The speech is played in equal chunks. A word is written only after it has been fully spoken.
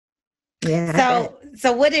Yeah.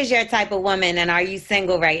 So what is your type of woman, and are you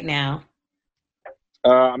single right now?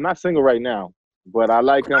 I'm not single right now, but I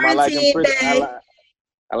like him. I like him Quarantine pretty. day.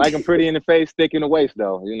 I like him pretty in the face, thick in the waist,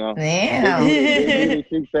 though. You know, Damn. big booty,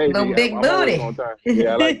 cute face. Little big I'm always booty. gonna turn.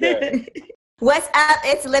 Yeah, I like that. What's up?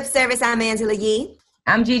 It's Lip Service. I'm Angela Yee.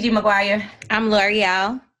 I'm Gigi McGuire. I'm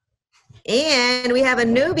L'Oreal. And we have a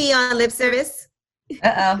newbie on Lip Service.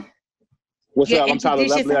 Uh-oh. What's Yeah, up? I'm Tyler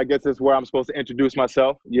introduce Lepley. yourself. I guess this is where I'm supposed to introduce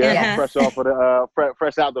myself. Yeah, Yes. I'm fresh off of the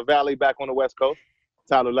fresh out the valley, back on the West Coast.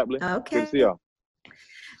 Tyler Lepley. Okay. Good to see y'all.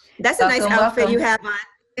 That's a nice Welcome, outfit welcome. you have on.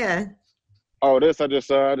 Yeah. Oh, this I just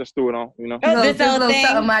threw it on. You know. Oh, this whole little thing.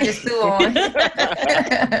 something I just threw on.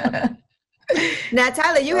 Now,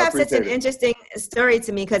 Tyler, you I have such an appreciate it. interesting story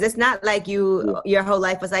to me because it's not like your whole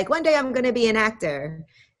life was like, one day I'm going to be an actor.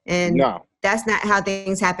 And No. that's not how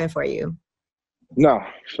things happen for you. No.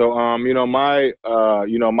 So, my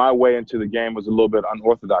way into the game was a little bit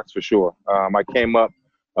unorthodox for sure. I came up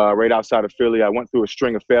right outside of Philly. I went through a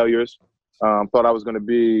string of failures. Thought I was going to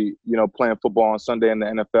be, playing football on Sunday in the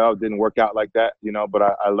NFL. It didn't work out like that, but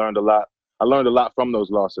I learned a lot. I learned a lot from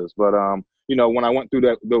those losses. But, when I went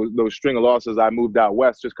through those string of losses, I moved out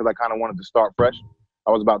west just because I kind of wanted to start fresh.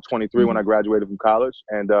 I was about 23 when I graduated from college.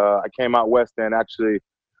 And I came out west and actually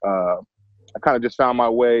I kind of just found my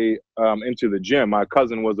way into the gym. My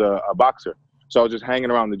cousin was a boxer. So I was just hanging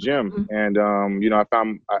around the gym. And, I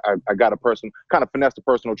found I got kind of finessed a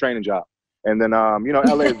personal training job. And then,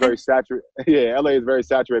 LA is very saturated. Yeah, LA is very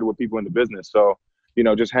saturated with people in the business. So,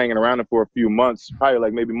 just hanging around it for a few months, probably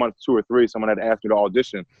like maybe month 2 or 3, someone had asked me to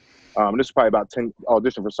audition. This was probably about 10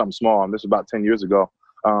 audition for something small. And this was about 10 years ago.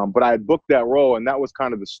 But I had booked that role, and that was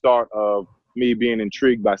kind of the start of me being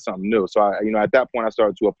intrigued by something new. So at that point I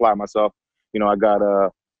started to apply myself. I got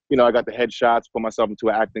I got the headshots, put myself into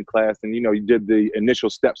an acting class, and you did the initial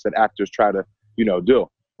steps that actors try to, do.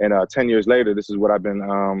 And 10 years later, this is what I've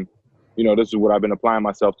been this is what I've been applying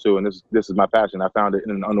myself to, and this is my passion. I found it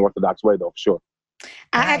in an unorthodox way, though, for sure.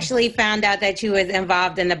 I actually found out that you was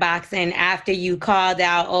involved in the boxing after you called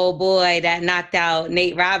out old boy that knocked out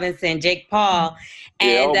Nate Robinson, Jake Paul. Yeah,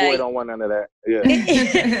 And old boy don't want none of that. Yeah.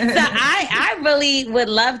 So I really would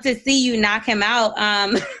love to see you knock him out.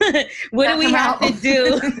 What do we have to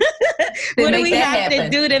do? What do we have to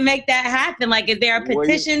do to make that happen? Like, is there a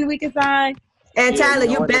petition we can sign? And Tyler,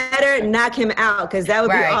 you better knock him out because that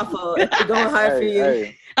would be awful if you're going hard for you.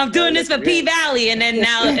 Hey. I'm doing this for P-Valley, and then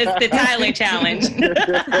now it's the Tyler challenge.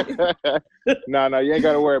 No, you ain't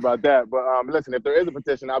got to worry about that. But listen, if there is a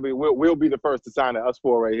petition, we'll be the first to sign it. Us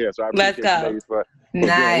 4 right here. So I appreciate you ladies for being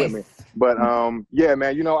with me. But yeah,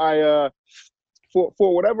 man, I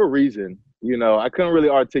for whatever reason, I couldn't really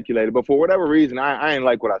articulate it, but for whatever reason, I ain't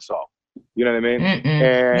like what I saw. You know what I mean?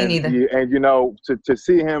 And me neither. To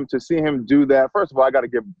see him do that. First of all, I got to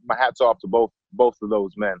give my hats off to both of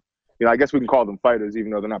those men. I guess we can call them fighters, even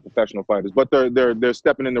though they're not professional fighters. But they're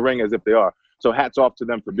stepping in the ring as if they are. So hats off to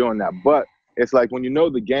them for doing that. But it's like when you know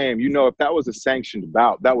the game, if that was a sanctioned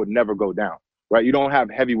bout, that would never go down, right? You don't have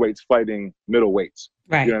heavyweights fighting middleweights.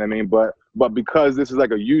 Right. You know what I mean? But because this is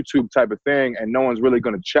like a YouTube type of thing, and no one's really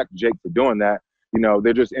going to check Jake for doing that,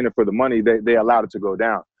 they're just in it for the money. They allowed it to go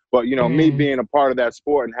down. But me being a part of that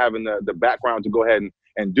sport and having the background to go ahead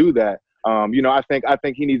and do that. I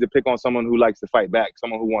think he needs to pick on someone who likes to fight back,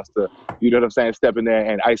 someone who wants to, step in there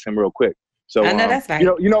and ice him real quick. So I know that's right.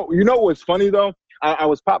 You know what's funny though? I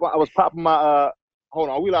was popping my hold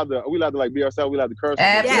on, are we allowed to like be ourselves? We allowed to curse?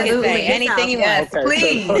 Absolutely. Anything you want. Okay,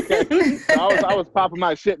 Please. So I was popping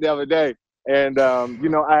my shit the other day, and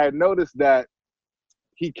I had noticed that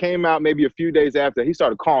he came out maybe a few days after. He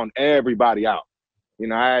started calling everybody out.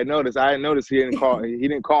 I had noticed he didn't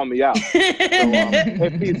call me out. So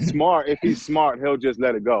if he's smart, he'll just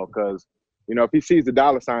let it go. Because if he sees the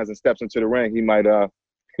dollar signs and steps into the ring, he might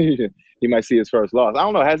he might see his first loss. I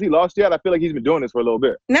don't know. Has he lost yet? I feel like he's been doing this for a little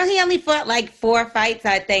bit. No, he only fought like 4 fights,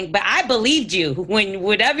 I think. But I believed you when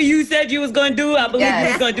whatever you said you was going to do. I believe you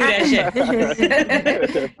was going to do that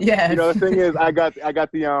shit. Yes. The thing is, I got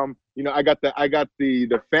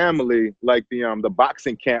the family, like the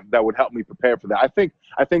boxing camp that would help me prepare for that. I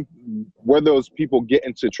think where those people get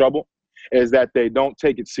into trouble is that they don't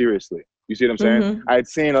take it seriously. You see what I'm saying? Mm-hmm.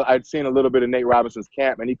 I'd seen a little bit of Nate Robinson's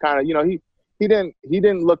camp, and he kind of, he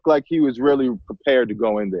didn't look like he was really prepared to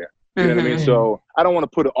go in there. You know what I mean? So I don't want to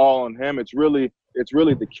put it all on him. It's really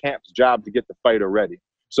the camp's job to get the fighter ready.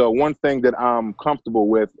 So one thing that I'm comfortable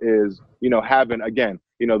with is, having, again,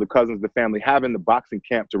 the cousins, the family, having the boxing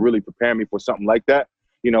camp to really prepare me for something like that,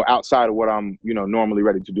 outside of what I'm, normally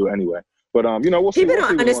ready to do anyway. But we'll see. People We'll see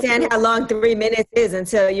don't understand how long 3 minutes is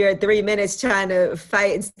until you're 3 minutes trying to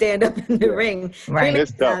fight and stand up in the ring. Right. 3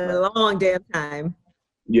 minutes It's tough, is a long damn time.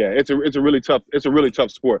 Yeah, it's a really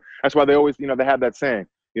tough sport. That's why they always, they have that saying,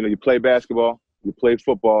 you play basketball, you play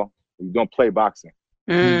football, you don't play boxing.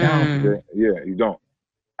 You don't. Yeah, you don't.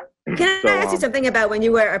 Can I ask you something about when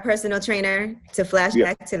you were a personal trainer, to flash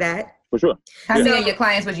back to that? For sure. How many of your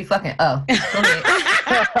clients would you fucking? Oh, go ahead.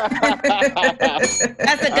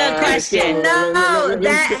 That's a good question. No,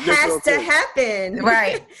 that has to happen.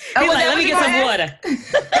 Right. He's like, let me get some water.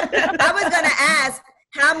 I was going to ask,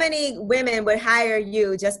 how many women would hire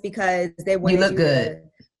you just because they wanted you look good?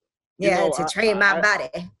 To train my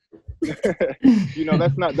body.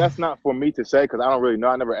 That's not for me to say because I don't really know.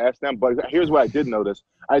 I never asked them. But here's what I did notice.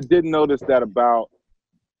 I did notice that about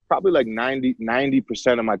probably like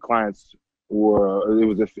 90% of my clients it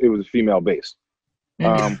was a female base.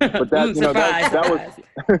 But that was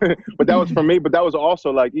but that was for me. But that was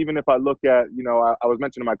also like, even if I look at, I was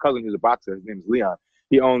mentioning my cousin who's a boxer. His name is Leon.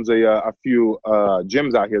 He owns a few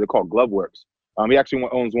gyms out here. They're called Glove Works. He actually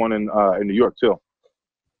owns one in New York too.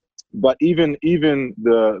 But even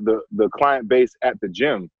the client base at the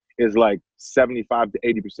gym is like 75 to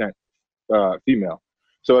 80% female.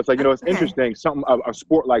 So it's like, it's interesting. Something a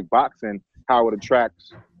sport like boxing, how it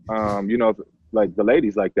attracts, like the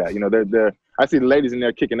ladies like that. They're I see the ladies in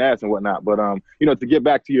there kicking ass and whatnot. But to get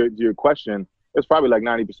back to your question, it's probably like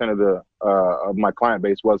 90% of my client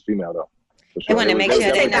base was female though. Sure. They want to make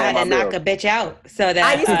sure they know how to knock a bitch out. So that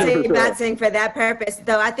I used to take boxing for that purpose,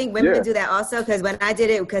 though. I think women do that also, because when I did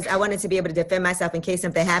it, because I wanted to be able to defend myself in case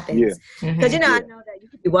something happens. Because I know that you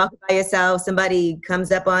could be walking by yourself, somebody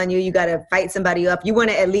comes up on you, you got to fight somebody up. You want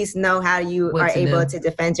to at least know how you are able to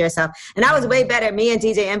defend yourself. And I was way better. Me and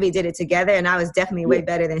DJ Envy did it together, and I was definitely way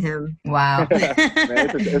better than him. Wow. Man,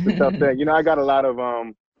 it's a tough thing. I got a lot of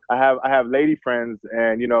I have lady friends,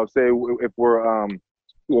 and say if we're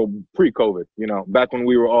pre-COVID, back when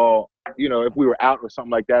we were all, if we were out or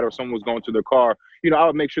something like that, or someone was going to their car, I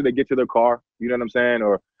would make sure they get to their car, you know what I'm saying?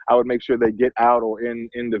 Or I would make sure they get out or in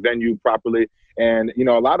the venue properly. And,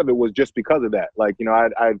 a lot of it was just because of that. Like,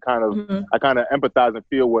 I kind of empathize and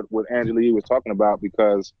feel what Angela Yee was talking about,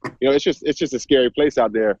 because, it's just a scary place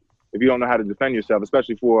out there if you don't know how to defend yourself,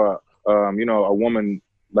 especially for, a woman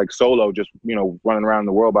like solo, just, running around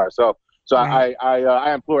the world by herself. So right.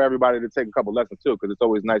 I implore everybody to take a couple lessons too, because it's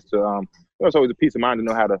always nice to it's always a peace of mind to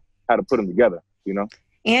know how to put them together.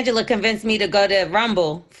 Angela convinced me to go to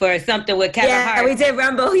Rumble for something with Kevin Hart. Yeah, we did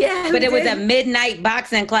Rumble. Yeah, but it was a midnight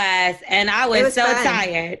boxing class, and I was so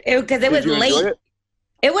tired because it was late.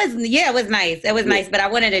 It was nice. It was nice, but I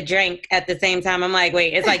wanted a drink at the same time. I'm like,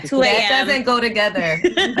 wait, it's like 2 a.m. That doesn't go together,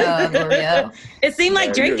 L'Oreal. It seemed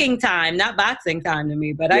like drinking time, not boxing time to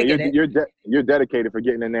me, but I get it. You're dedicated for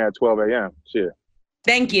getting in there at 12 a.m. Shit.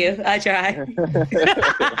 Thank you. I try.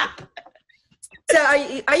 So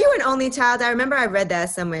are you an only child? I remember I read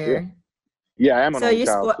that somewhere. Yeah, I am an only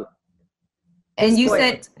child. And you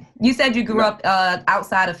said you grew up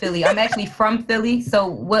outside of Philly. I'm actually from Philly. So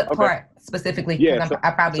what part specifically? Yeah,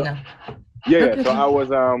 I probably know. Yeah, so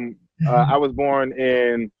I was born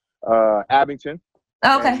in Abington.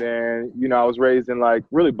 Oh, okay. And then I was raised in like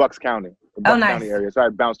really Bucks County, County area. So I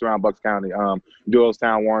bounced around Bucks County,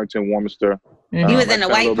 Doylestown, Warrenton, Warminster. He was in the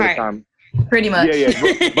white part. Pretty much. Yeah.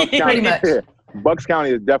 Bucks County, pretty much. Yeah. Bucks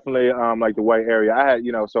County is definitely like the white area. I had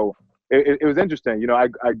so it was interesting.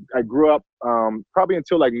 I grew up probably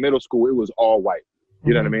until like middle school. It was all white.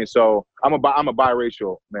 You know what I mean? So I'm a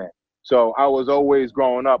biracial man. So I was always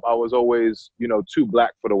growing up. I was always too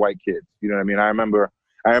black for the white kids. You know what I mean? I remember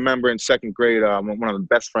in second grade, one of the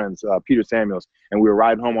best friends, Peter Samuels, and we were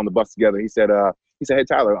riding home on the bus together. He said, "Hey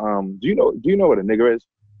Tyler, do you know what a nigger is?"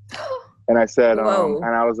 And I said, and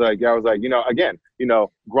I was like, again,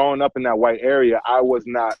 growing up in that white area, I was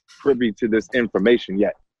not privy to this information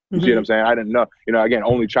yet. You see what I'm saying? I didn't know, again,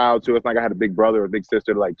 only child too. It's like I had a big brother or a big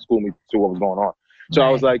sister to like school me to what was going on. So I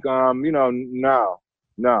was like, no.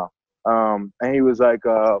 And he was like,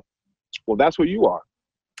 well, that's what you are.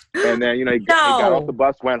 And then, he got off the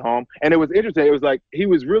bus, went home. And it was interesting. It was like, he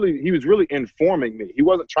was really informing me. He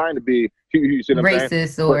wasn't trying to be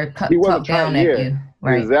racist or talk down at you.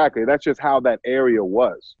 Right. Exactly. That's just how that area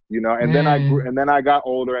was, And then I grew, and then I got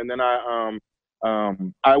older, and then I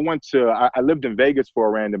lived in Vegas for a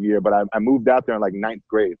random year, but I moved out there in like 9th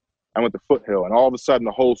grade. I went to Foothill, and all of a sudden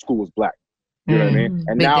the whole school was black. You know what I mean?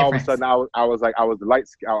 And now all of a sudden I was the light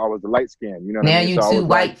skin. You know what I mean? Now you too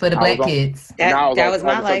white for the black kids. That was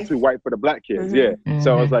my life. Too white for the black kids. Yeah.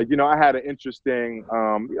 So I was like, I had an interesting,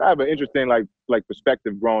 like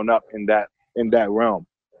perspective growing up in that realm.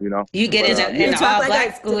 you know. You get in an all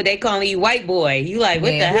black school, they calling you white boy. You like,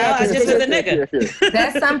 what the hell? I just was a nigga.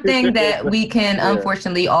 That's something that we can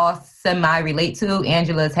unfortunately all semi-relate to.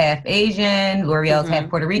 Angela's half Asian, L'Oreal's half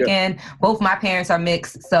Puerto Rican. Both my parents are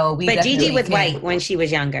mixed, so we. But Gigi was white when she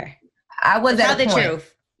was younger. I was at the truth.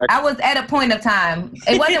 I was at a point of time.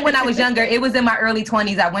 It wasn't when I was younger. It was in my early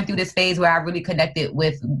 20s. I went through this phase where I really connected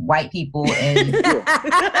with white people, and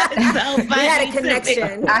I had a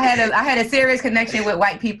connection. I had a serious connection with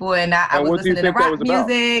white people, and I was listening to rock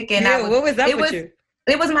music. And what was up with you?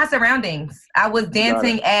 It was my surroundings. I was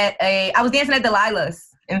dancing at Delilah's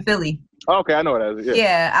in Philly. Okay, I know what that is.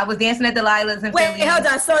 Yeah, I was dancing at Delilah's in Philly. Wait, hold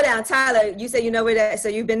on, slow down, Tyler. You said you know where that? So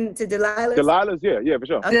you've been to Delilah's? Delilah's, yeah, for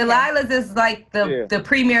sure. Okay. Delilah's is like the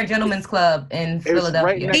premier gentlemen's club in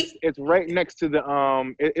Philadelphia. It's right next to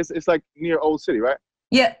the It's like near Old City, right?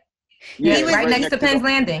 Yeah. He was right next to Penn's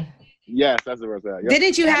Landing. Yes, that's the word. Yep.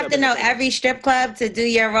 Didn't you have to know every strip club to do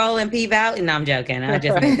your role in P-Valley? No, I'm joking. I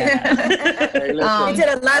just made that up. He did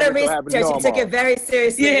a lot of research. He took it very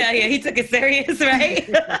seriously. Yeah, he took it serious, right?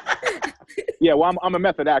 Yeah, well, I'm a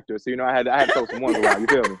method actor, so I had to throw some ones around. You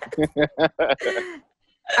feel me?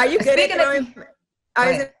 Are you good at throwing? I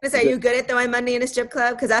was going to say, are you good at throwing money in a strip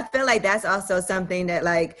club? Because I feel like that's also something that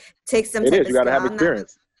takes some. It is. You got to have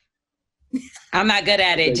experience. I'm not good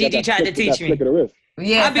at it. Gigi tried to teach me.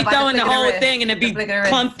 Yeah, I'll be throwing the whole thing and it be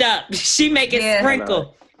clumped up. She make it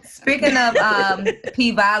sprinkle. Speaking of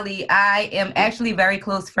P-Valley, I am actually very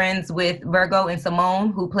close friends with Virgo and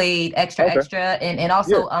Simone, who played Extra, and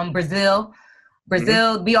also Brazil.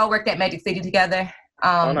 We all worked at Magic City together.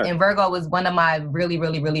 Nice. And Virgo was one of my really,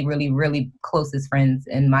 really, really, really, really closest friends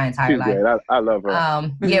in my entire life. Great. I love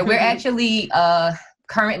her. Yeah, we're actually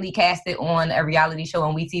currently casted on a reality show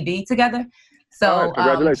on WeTV together. So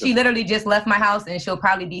she literally just left my house, and she'll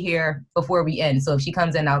probably be here before we end. So if she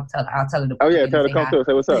comes in, I'll tell her to. Oh yeah, tell her to come through.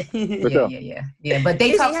 Say what's up. Yeah. But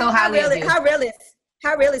they talk so highly of you. How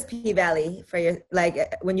real is P-Valley for your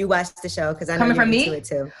when you watch the show? Because I know coming from me into it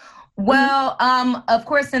too. Well, of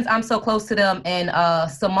course, since I'm so close to them, and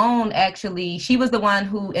Simone actually, she was the one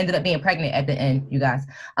who ended up being pregnant at the end, you guys.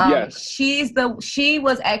 Yes. She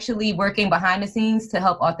was actually working behind the scenes to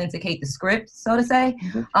help authenticate the script, so to say,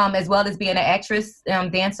 as well as being an actress,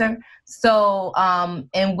 dancer. So,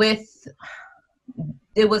 and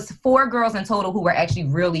it was 4 girls in total who were actually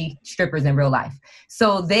really strippers in real life.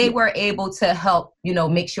 So they were able to help,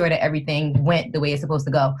 make sure that everything went the way it's supposed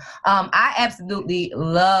to go. I absolutely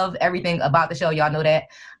love everything about the show. Y'all know that.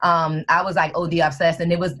 I was like OD obsessed,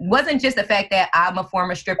 and it wasn't just the fact that I'm a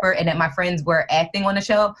former stripper and that my friends were acting on the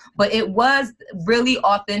show, but it was really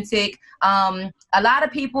authentic. A lot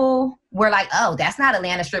of people were like, oh, that's not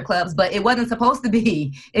Atlanta strip clubs, but it wasn't supposed to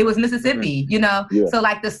be. It was Mississippi, Yeah. So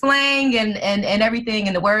like the slang and everything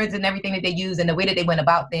and the words and everything that they use and the way that they went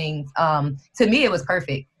about things, to me, it was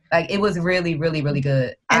perfect. Like, it was really, really, really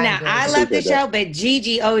good. And I love the show, but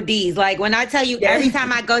Gigi ODs. Like, when I tell you, every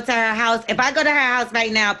time I go to her house, if I go to her house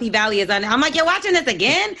right now, P-Valley is on it. I'm like, you're watching this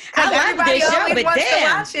again? I love this show, but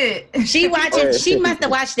damn. Watch it. She must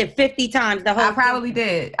have watched it 50 times, the whole I probably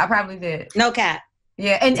did. No cap.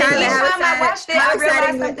 Yeah, and each time I watched it, I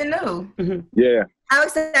realized something new. Yeah. How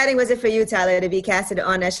exciting was it for you, Tyler, to be casted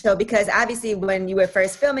on that show? Because obviously when you were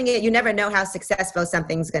first filming it, you never know how successful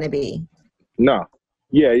something's going to be. No.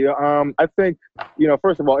 Yeah, I think,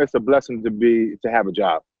 first of all, it's a blessing to have a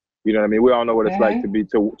job. You know what I mean? We all know what it's like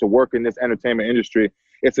to work in this entertainment industry.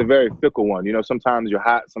 It's a very fickle one. Sometimes you're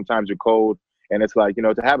hot, sometimes you're cold, and it's like,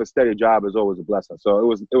 to have a steady job is always a blessing. So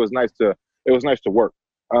it was nice to work.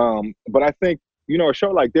 But I think, a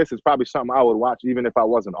show like this is probably something I would watch even if I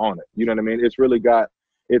wasn't on it. You know what I mean? It's really got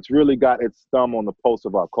its thumb on the pulse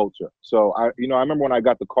of our culture. So I remember when I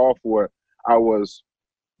got the call for it, I was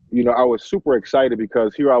super excited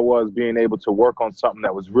because here I was being able to work on something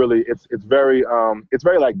that was really, it's very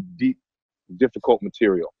like deep, difficult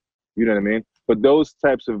material. You know what I mean? But those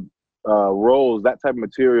types of roles, that type of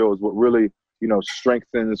material is what really,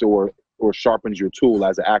 strengthens or sharpens your tool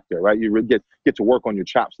as an actor, right? You get to work on your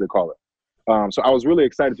chops, they call it. So I was really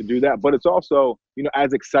excited to do that, but it's also,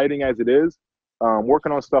 as exciting as it is,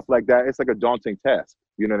 working on stuff like that, it's like a daunting task.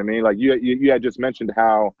 You know what I mean? Like you had just mentioned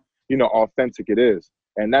how, authentic it is.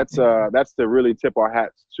 And that's to really tip our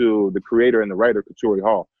hats to the creator and the writer, Katuri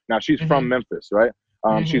Hall. Now she's from Memphis, right?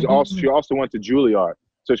 She also went to Juilliard.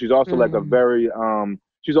 So she's also like a very,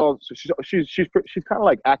 she's kind of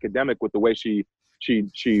like academic with the way she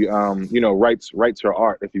writes her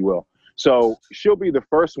art, if you will. So she'll be the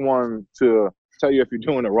first one to tell you if you're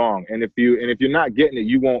doing it wrong, and if you're not getting it,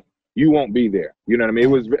 you won't be there. You know what I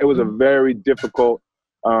mean? It was a very difficult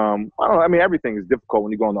I don't know. I mean, everything is difficult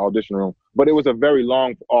when you go in the audition room, but it was a very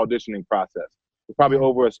long auditioning process. It's probably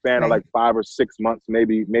over a span of like 5 or 6 months,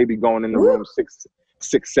 maybe going in the room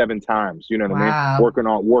six, 7 times. You know what I mean?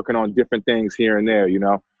 Working on different things here and there. You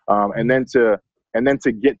know, and then to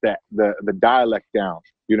get the dialect down.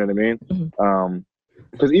 You know what I mean?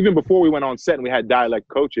 Because even before we went on set and we had dialect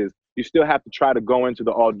coaches, you still have to try to go into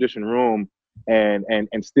the audition room and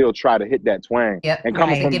still try to hit that twang. Yep. And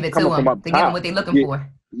coming from up top, to give them what they're looking for.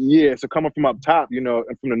 Yeah, so coming from up top, you know,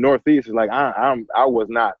 and from the Northeast, is like I was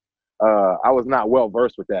not well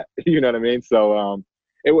versed with that. You know what I mean? So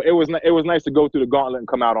it was nice to go through the gauntlet and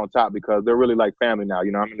come out on top, because they're really like family now.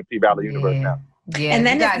 You know, I'm in the P-Valley universe now. Yeah, and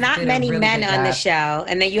then there's not many men on the show,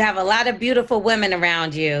 and then you have a lot of beautiful women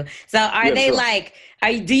around you. So are they like,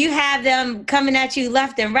 do you have them coming at you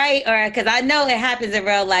left and right? Or, because I know it happens in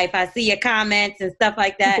real life, I see your comments and stuff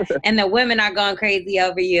like that, and the women are going crazy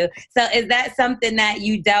over you. So is that something that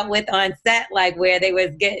you dealt with on set, like where they was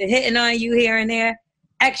hitting on you here and there,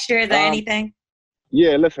 extras or anything?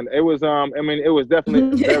 Yeah, listen, it was it was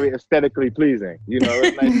definitely very aesthetically pleasing. You know,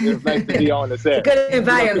 it was nice to be on the set. Good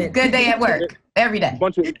environment. Good day at work. Every day.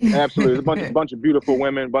 Absolutely. A bunch of beautiful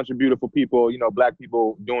women, a bunch of beautiful people, you know, Black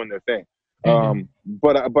people doing their thing.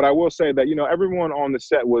 But I will say that, you know, everyone on the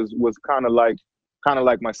set was kind of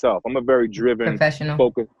like myself. I'm a very driven,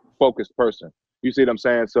 professional, focused person. You see what I'm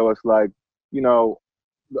saying? So it's like, you know,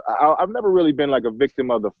 I've never really been like a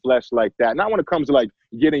victim of the flesh like that. Not when it comes to like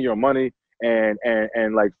getting your money and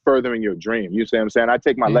like furthering your dream. You see what I'm saying? I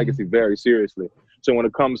take my legacy very seriously. So when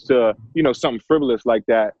it comes to, you know, something frivolous like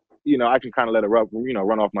that, you know, I can kind of let it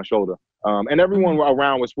run off my shoulder. And everyone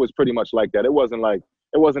around was pretty much like that. It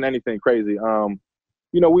wasn't anything crazy. You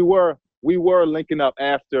know, we were linking up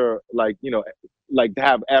after, like, you know, like to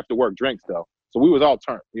have after work drinks though. So we was all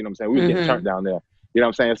turned, you know what I'm saying? We was getting turned down there. You know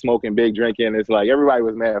what I'm saying? Smoking, big drinking. It's like everybody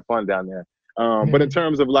was mad fun down there. But in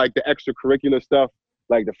terms of like the extracurricular stuff,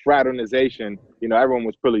 like the fraternization, you know, everyone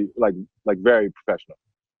was pretty like very professional.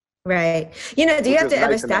 Right. You know, do you have to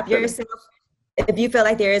ever stop yourself if you feel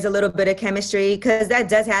like there is a little bit of chemistry? Because that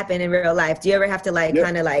does happen in real life. Do you ever have to like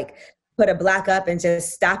kind of like put a block up and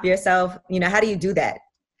just stop yourself? You know, how do you do that?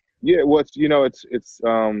 Yeah, well, it's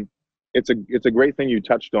a great thing you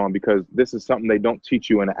touched on, because this is something they don't teach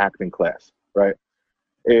you in an acting class, right?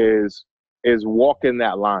 Is walking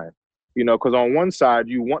that line. You know, because on one side,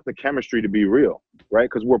 you want the chemistry to be real, right?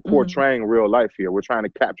 Because we're portraying real life here. We're trying to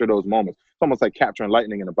capture those moments. It's almost like capturing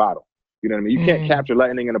lightning in a bottle. You know what I mean? You can't capture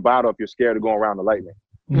lightning in a bottle if you're scared of going around the lightning.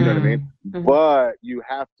 You know what I mean? But you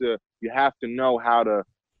have to know how to,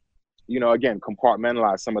 you know, again,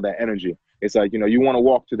 compartmentalize some of that energy. It's like, you know, you want to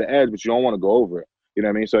walk to the edge, but you don't want to go over it. You know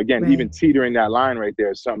what I mean? So again, even teetering that line right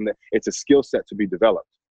there is something that it's a skill set to be developed,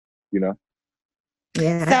 you know?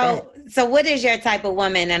 Yeah. So what is your type of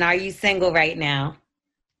woman, and are you single right now?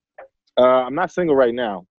 I'm not single right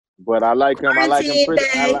now, but I like them. I like them pretty.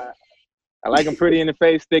 I like them pretty in the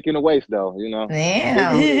face, thick in the waist, though. You know.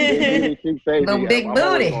 Damn. Little big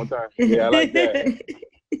booty. Yeah, I like that.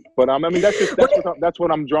 But I mean, that's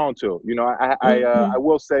what I'm drawn to. You know, I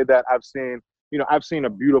will say that I've seen a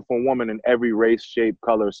beautiful woman in every race, shape,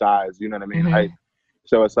 color, size. You know what I mean?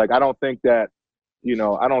 So it's like I don't think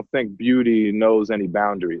beauty knows any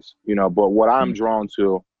boundaries, you know, but what I'm drawn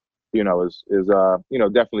to, you know, is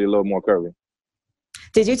definitely a little more curvy.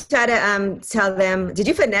 Did you try to tell them, did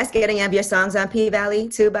you finesse getting any of your songs on P-Valley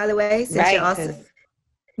too, by the way? Since you're also,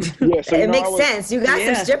 yeah, so, it makes sense. You got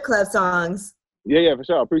some strip club songs. Yeah, for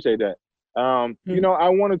sure. I appreciate that. You know, I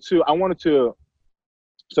wanted to,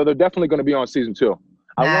 so they're definitely going to be on season 2.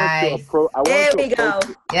 Nice. There we go.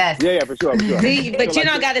 Yes. Yeah, for sure. See, but you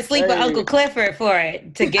don't got to sleep with Uncle Clifford for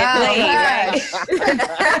it to get played, right?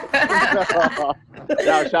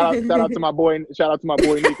 Shout out to my boy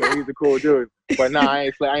Nico. He's a cool dude. But nah,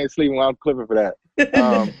 I ain't sleeping with Uncle Clifford for that.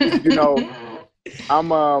 You know,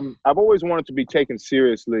 I've always wanted to be taken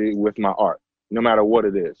seriously with my art, no matter what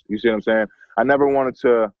it is. You see what I'm saying? I never wanted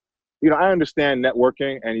to. You know, I understand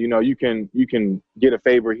networking, and you know, you can get a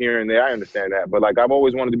favor here and there. I understand that, but like, I've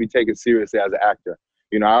always wanted to be taken seriously as an actor.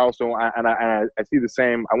 You know, I see the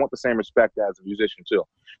same. I want the same respect as a musician too.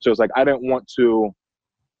 So it's like I didn't want to,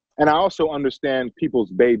 and I also understand people's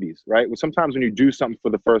babies, right? Sometimes when you do something for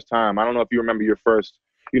the first time, I don't know if you remember your first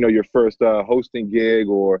hosting gig,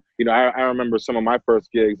 or you know, I remember some of my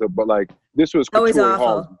first gigs, but like this was Couture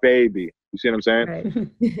Hall's baby. You see what I'm saying?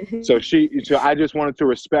 Right. So I just wanted to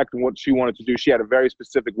respect what she wanted to do. She had a very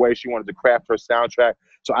specific way she wanted to craft her soundtrack.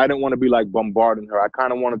 So I didn't want to be like bombarding her. I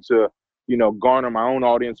kind of wanted to, you know, garner my own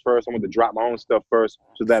audience first. I wanted to drop my own stuff first,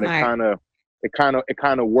 so that it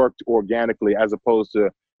kind of worked organically, as opposed to,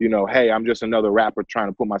 you know, hey, I'm just another rapper trying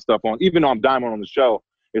to put my stuff on. Even though I'm Diamond on the show,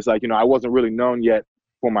 it's like, you know, I wasn't really known yet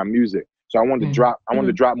for my music. So I wanted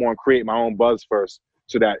to drop more and create my own buzz first,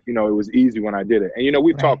 so that, you know, it was easy when I did it. And, you know,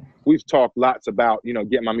 we've talked lots about, you know,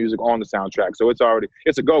 getting my music on the soundtrack. So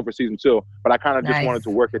it's a go for season 2, but I kind of just wanted to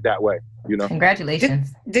work it that way, you know?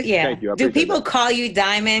 Congratulations. Thank you. Do people call you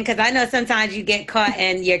Diamond? Because I know sometimes you get caught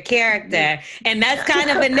in your character, and that's kind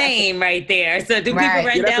of a name right there. So do people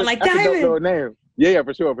run down like Diamond? That's a dope name. Yeah,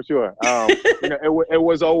 for sure. You know, it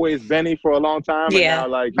was always Benny for a long time, and now,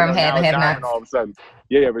 like, you know, now it's Diamond all of a sudden.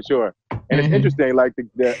 Yeah, for sure. And it's interesting. Like,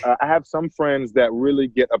 I have some friends that really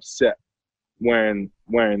get upset when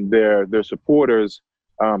their supporters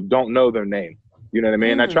don't know their name. You know what I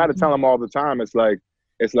mean? And I try to tell them all the time. It's like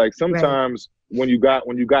sometimes when you got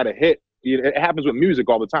a hit, it happens with music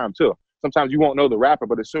all the time too. Sometimes you won't know the rapper,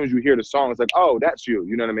 but as soon as you hear the song, it's like, oh, that's you.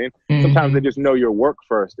 You know what I mean? Sometimes they just know your work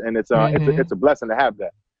first, and it's a blessing to have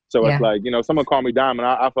that. So it's like, you know, someone call me Diamond,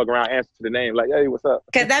 I'll fuck around, answer to the name, like, hey, what's up?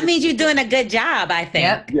 Because that means you're doing a good job, I think.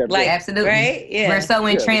 Yep. Yeah, like, absolutely. Right? Yeah. We're so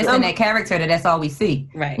entranced in that character that's all we see.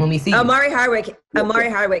 Right. When we see Amari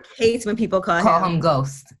Hardwick hates when people call him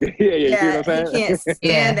Ghost. Yeah, see what I'm saying? He can't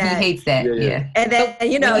stand that. He hates that. Yeah. And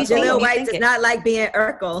then, you know, Jaleel White does not like being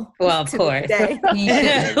Urkel. Well, of course.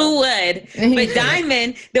 Who would? But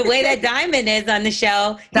Diamond, the way that Diamond is on the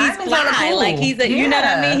show, he's fly. Cool. Like, he's you know what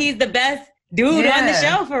I mean? He's the best dude on the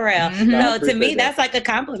show, for real. So to me, that's like a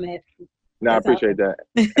compliment. No, I appreciate that.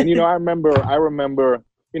 And, you know, I remember,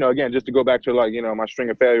 you know, again, just to go back to, like, you know, my string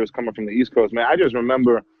of failures coming from the East Coast, man, I just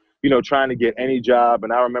remember, you know, trying to get any job,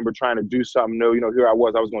 and I remember trying to do something new. You know, here I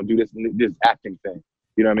was going to do this acting thing.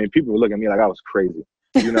 You know what I mean? People were looking at me like I was crazy,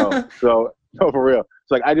 you know? So for real.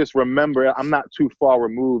 It's like, I just remember I'm not too far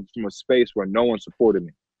removed from a space where no one supported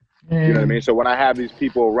me. You know what I mean? So when I have these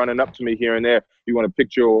people running up to me here and there, you want a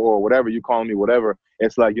picture or whatever, you call me whatever,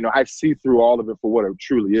 it's like, you know, I see through all of it for what it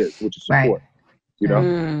truly is, which is support. You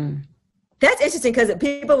know? That's interesting, because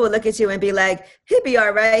people will look at you and be like, he'd be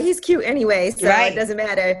all right. He's cute anyway, so it doesn't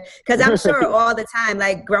matter. Because I'm sure all the time,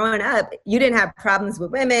 like, growing up, you didn't have problems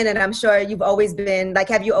with women, and I'm sure you've always been, like,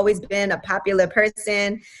 have you always been a popular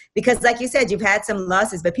person? Because, like you said, you've had some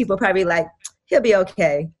losses, but people probably like, he'll be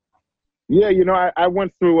okay. Yeah, you know, I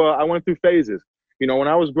went through phases. You know, when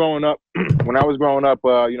I was growing up,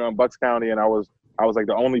 you know, in Bucks County, and I was like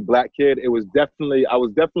the only black kid, I was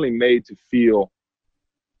definitely made to feel,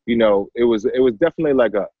 you know, it was definitely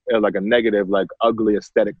like a negative, like ugly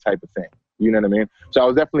aesthetic type of thing. You know what I mean? So I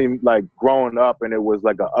was definitely, like, growing up, and it was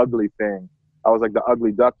like an ugly thing. I was like the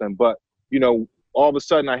ugly duckling. But, you know, all of a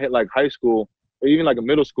sudden I hit, like, high school, or even like a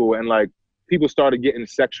middle school, and, like, people started getting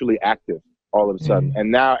sexually active all of a sudden.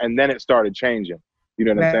 And then it started changing. You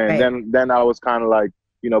know what I'm saying? Then I was kind of like,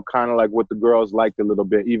 you know, what the girls liked a little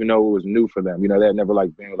bit, even though it was new for them. You know, they had never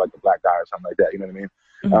liked being with, like, a black guy or something like that. You know what I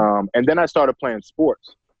mean? And then I started playing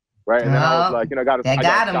sports, right? And then I was like, you know, I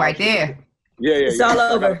got him right there. Yeah. It's all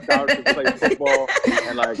over. To play football,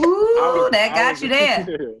 and, like, that got you there.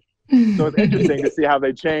 So it's interesting to see how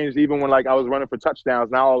they changed. Even when, like, I was running for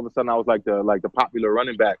touchdowns, now all of a sudden I was like the popular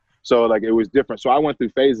running back. So, like, it was different. So I went through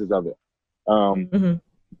phases of it.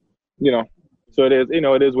 You know, so it is, you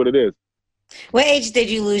know, it is what it is. What age did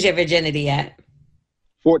you lose your virginity at?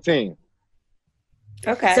 14.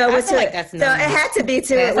 Okay. So it had to be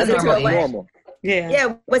to, was it to a white? Normal.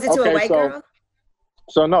 Yeah. Was it to a white girl?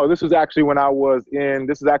 So no, this was actually when I went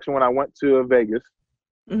to Vegas,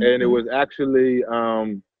 and it was actually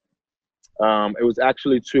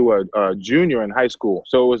to a junior in high school.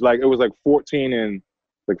 So it was like 14 and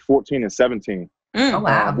 17. Oh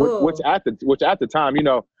wow. Which at the time, you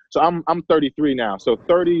know, so I'm 33 now. So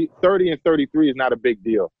 30 and 33 is not a big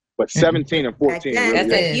deal. But 17 and 14 really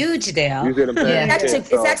that's a huge deal. You see what I'm saying?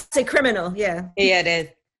 It's actually criminal, yeah. Yeah, it is.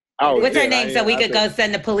 What's her name? So we could go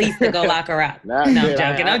send the police to go lock her up. I'm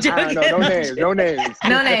joking. I'm joking. No names.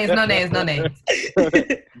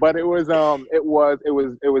 But it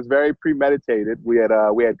was very premeditated. We had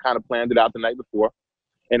kind of planned it out the night before,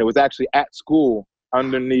 and it was actually at school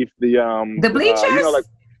underneath the bleachers. You know, like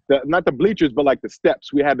not the bleachers, but like the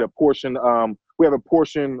steps. We had a portion. We have a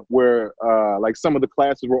portion where like some of the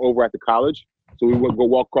classes were over at the college, so we would go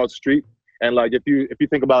walk across the street, and like if you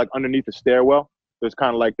think about, like, underneath the stairwell, there's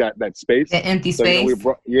kind of like that space. The empty space.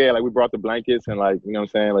 You know, we brought the blankets, and, like, you know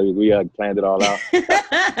what I'm saying? Like, we planned it all out.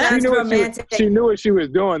 She knew what she was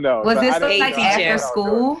doing, though. Was this like after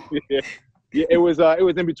school? Yeah, it was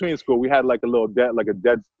in between school. We had like a little dead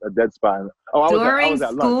spot. Oh, I was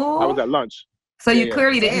at lunch. I was at lunch. So you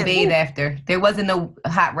clearly didn't bathe after. There wasn't no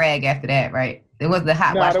hot rag after that, right? There wasn't the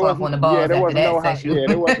hot washcloth on the balls after that session.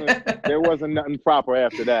 There wasn't nothing proper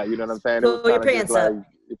after that. You know what I'm saying? Pull your pants up.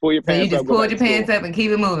 You pull your pants up. So you just pulled your pants up and keep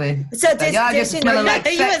it moving. So y'all just smelling like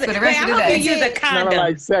sex for the rest of the day. You use a condom. Smelling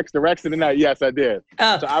like sex the rest of the night. Yes, I did.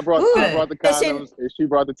 Oh. So I brought the condoms, and she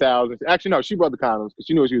brought the towels. Actually, no, she brought the condoms because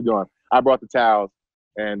she knew what she was doing. I brought the towels,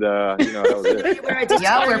 and that was it.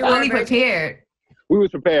 Y'all were fully prepared. We was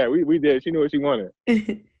prepared. We did. She knew what she wanted.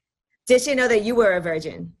 Did she know that you were a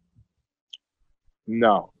virgin?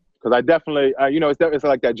 No, because I definitely, it's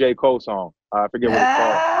like that J. Cole song. I forget what it's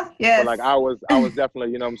called. Yes. But like I was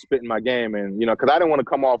definitely, I'm spitting my game, and because I didn't want to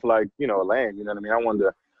come off like a lame. You know what I mean? I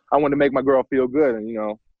wanted to make my girl feel good,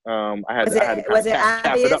 and I had to cap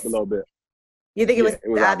it up a little bit. You think it was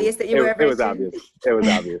obvious that you were a virgin? It was obvious. It was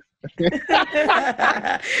obvious.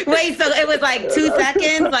 Wait, so it was like 2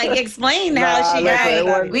 seconds? Like, explain how she got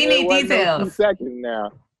it. We need details. No 2 seconds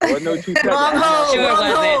now. There was no 2 seconds. Wrong hole.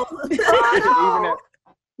 Wrong hole.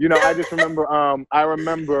 Even I just remember.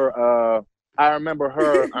 I remember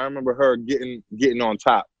her getting on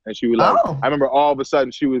top, and she was like. Oh. I remember all of a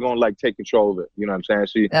sudden she was gonna like take control of it. You know what I'm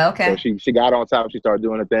saying? She got on top. She started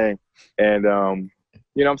doing a thing, and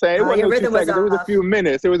you know what I'm saying? It wasn't 2 seconds. It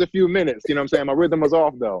was a few minutes. You know what I'm saying? My rhythm was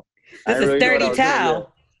off though. This is dirty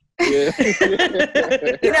towel. Yeah.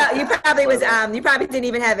 You probably was you probably didn't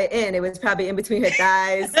even have it in. It was probably in between her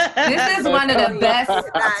thighs. This is one of the best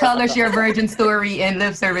tell us your virgin story in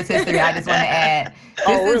lip service history. I just want to add.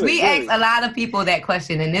 We asked a lot of people that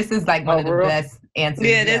question, and this is like one of the best answers.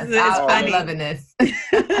 Yeah, this is funny. I'm loving this.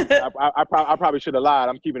 I probably should have lied.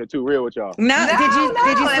 I'm keeping it too real with y'all. No, did you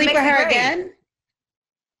sleep with her again?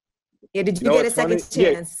 Yeah, did you get a second chance?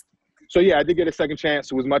 Yeah. So yeah, I did get a second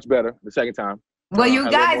chance. It was much better the second time. Well,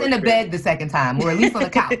 you guys in the bed the second time, or at least on the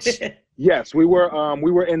couch. Yes, we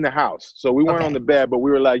were in the house, so we weren't on the bed, but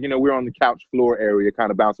we were like, we were on the couch floor area,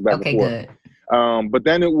 kind of bouncing back and forth. Good. But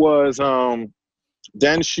then it was,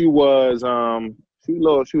 then she was a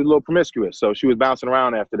little promiscuous, so she was bouncing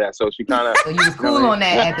around after that. So she kind of. So you was cool on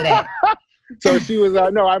that after that. So she was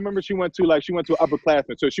no, I remember she went to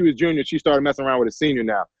upperclassman. So she was junior. She started messing around with a senior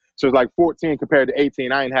now. So it was like 14 compared to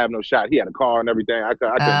 18. I ain't have no shot. He had a car and everything. I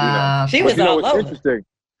couldn't do that. She was all over. Interesting.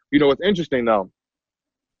 You know what's interesting though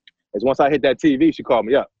is once I hit that TV, she called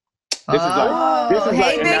me up. Hey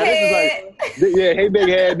big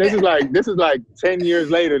head. This is like 10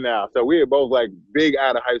 years later now. So we were both like big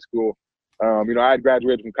out of high school. I had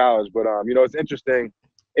graduated from college, but it's interesting.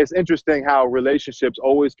 It's interesting how relationships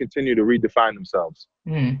always continue to redefine themselves.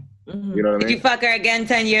 Mm-hmm. You know what I mean? Did you fuck her again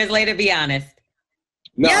 10 years later? Be honest.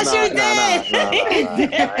 Yes, you did.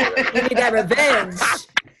 You need that revenge.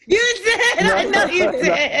 You did. I know you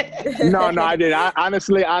did. No, I didn't.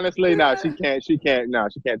 Honestly, no. She can't do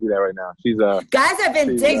that right now. She's guys are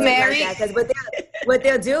vindictive like that because what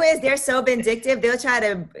they'll do is they're so vindictive. They'll try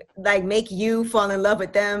to like make you fall in love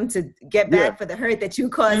with them to get back for the hurt that you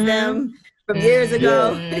caused them from years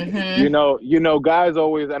ago. Mm-hmm. Guys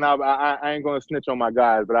always, and I ain't gonna snitch on my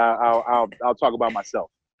guys, but I'll talk about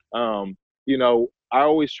myself. I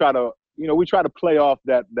always try to, we try to play off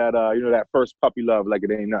that first puppy love like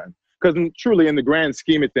it ain't nothing. Because truly, in the grand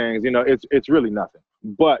scheme of things, it's really nothing.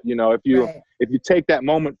 But if you take that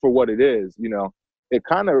moment for what it is, it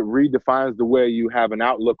kind of redefines the way you have an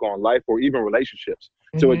outlook on life or even relationships.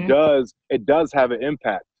 Mm-hmm. So it does have an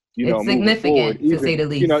impact. It's significant to say the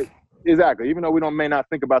least. Exactly. Even though we may not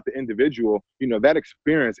think about the individual, that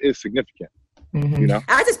experience is significant. Mm-hmm.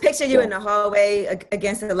 I just picture you in the hallway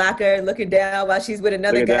against the locker, looking down while she's with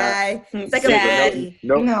another guy. It's like a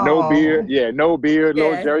no beard. Yeah, no beard.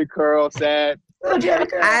 Little Jerry curl, sad. Little Jerry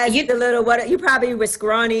curl. You probably were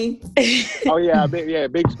scrawny. Oh yeah,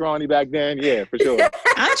 big scrawny back then. Yeah, for sure.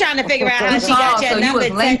 I'm trying to figure out how she got your number.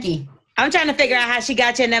 You was lanky. I'm trying to figure out how she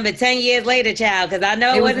got your number 10 years later, child, because I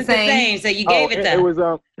know it wasn't the same. So you gave it to her. It was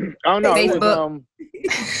I don't know. Facebook.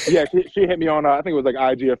 She hit me on I think it was like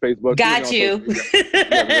IG or Facebook. Got you.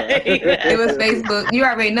 It was Facebook. You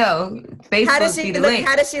already know. Facebook.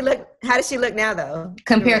 How does she look now though?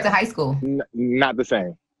 Compared to high school? Not the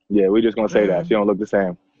same. Yeah, we're just gonna say that she don't look the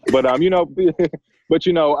same. But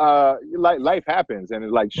life happens, and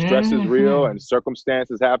it's like stress is real, and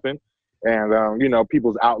circumstances happen. And,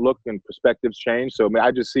 people's outlook and perspectives change. So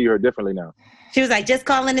I just see her differently now. She was like, just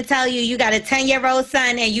calling to tell you got a 10-year-old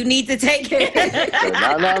son and you need to take it. No.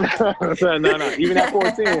 Even at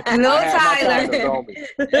 14. No, Tyler.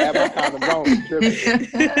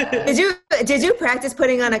 Did you practice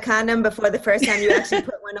putting on a condom before the first time you actually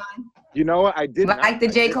put one on? You know what? I didn't. Like the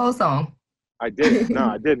J. Cole song. I didn't. No,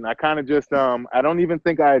 I didn't. I kind of just, I don't even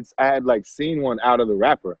think I had like seen one out of the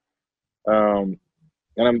rapper.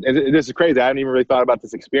 And this is crazy. I hadn't even really thought about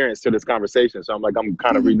this experience to this conversation. So I'm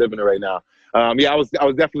kind of reliving it right now. I was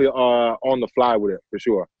definitely on the fly with it for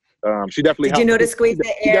sure. She definitely helped. Did you know to squeeze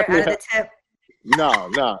the air out of the tip? No.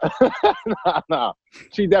 No.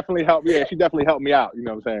 She definitely helped. Yeah, she definitely helped me out. You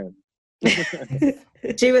know what I'm saying?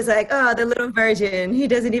 She was like, "Oh, the little virgin. He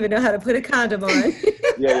doesn't even know how to put a condom on."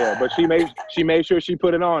 Yeah. But she made sure she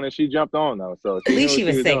put it on, and she jumped on though. So at least she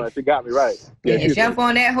was safe. Doing. She got me right. Yeah, jump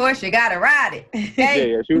on that horse. You gotta ride it.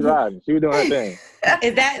 Hey. Yeah. She was riding. She was doing her thing.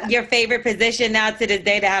 Is that your favorite position now to this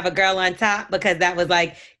day, to have a girl on top, because that was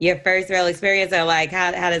like your first real experience, or like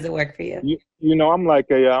how does it work for you? You know, I'm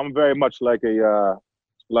very much like a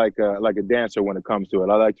dancer when it comes to it.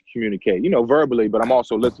 I like to communicate, verbally, but I'm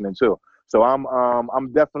also listening too. So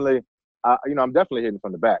I'm definitely, I'm definitely hitting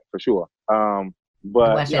from the back for sure.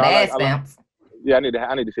 But watch that ass bounce. Yeah, I need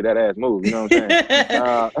to see that ass move. You know what I'm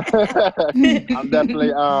saying? I'm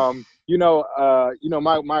definitely,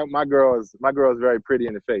 my girl is very pretty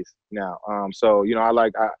in the face now. So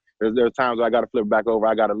there's times where I gotta flip back over.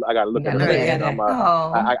 I gotta look at the face.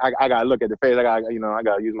 I gotta look at the face. I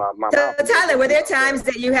gotta use my mouth. So Tyler, were there times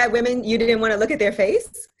that you had women you didn't want to look at their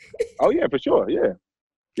face? Oh yeah, for sure. Yeah.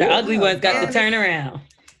 The ugly ones got to turn around.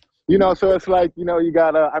 So it's like, you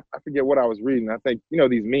gotta, I forget what I was reading. I think,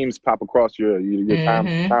 these memes pop across your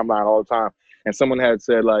timeline all the time. And someone had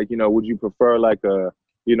said, like, would you prefer like a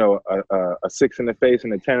 6 in the face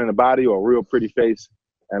and a 10 in the body, or a real pretty face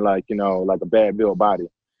and like a bad built body?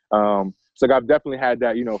 So I've definitely had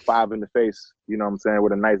that, 5 in the face, what I'm saying,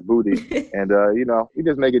 with a nice booty. And, you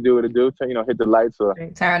just make it do what it do, hit the lights or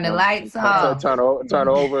turn the lights off. Turn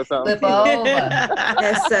over or something. Flip over.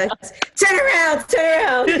 That sucks. Turn around.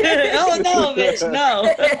 Oh no, bitch, no.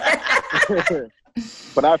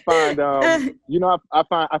 But I find,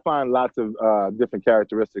 I find lots of different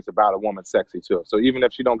characteristics about a woman sexy too. So even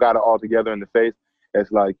if she don't got it all together in the face, it's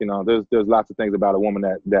like, there's lots of things about a woman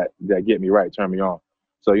that get me right, turn me on.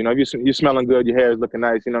 So, if you're smelling good, your hair is looking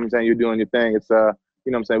nice, you know what I'm saying? You're doing your thing. It's, you know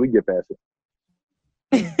what I'm saying? We get past it.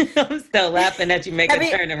 I'm still laughing at you make a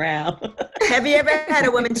turn around. Have you ever had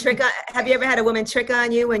a woman trick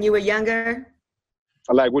on you when you were younger?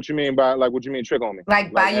 Like, what you mean trick on me?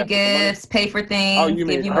 Like buy you gifts, pay for things, oh, you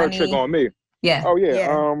mean give you her money? Trick on me? Yeah. Oh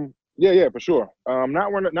yeah. Yeah, for sure.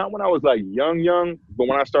 Not when I was like young, but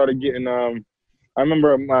when I started getting I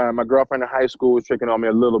remember my girlfriend in high school was tricking on me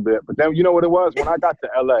a little bit, but then you know what it was? When I got to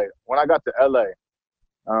LA,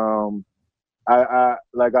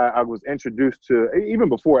 I was introduced to, even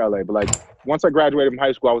before LA, but like once I graduated from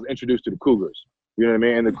high school, I was introduced to the Cougars. You know what I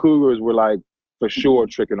mean? And the Cougars were like for sure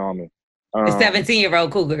tricking on me. The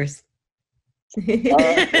 17-year-old Cougars.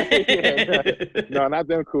 No, not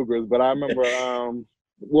them Cougars, but I remember.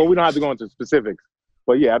 Well, we don't have to go into specifics,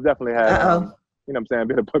 but yeah, I've definitely had, you know what I'm saying,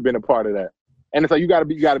 been a part of that. And it's like you gotta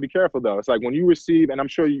be careful though. It's like when you receive, and I'm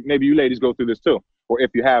sure maybe you ladies go through this too, or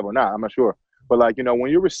if you have or not, I'm not sure. But like, when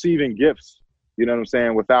you're receiving gifts, you know what I'm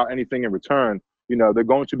saying, without anything in return, they're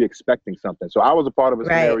going to be expecting something. So I was a part of a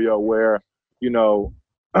scenario where,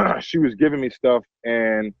 she was giving me stuff,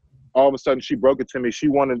 and all of a sudden she broke it to me. She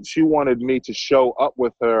wanted me to show up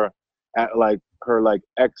with her at like her like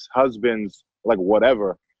ex-husband's like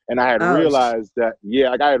whatever. And I had realized that,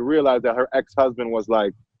 her ex-husband was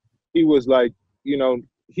like, he was like,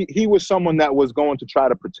 he was someone that was going to try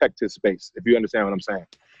to protect his space, if you understand what I'm saying.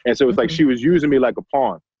 And so it's like she was using me like a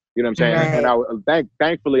pawn, you know what I'm saying? And I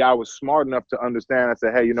thankfully I was smart enough to understand. I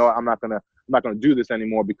said, hey, I'm not gonna do this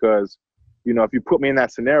anymore, because if you put me in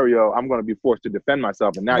that scenario, I'm gonna be forced to defend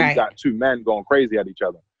myself. And now you got two men going crazy at each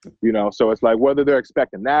other, So it's like whether they're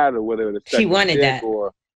expecting that or whether they're expecting she wanted that,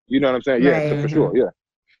 or you know what I'm saying? Yeah, so for sure, yeah.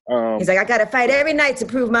 He's like, I gotta fight every night to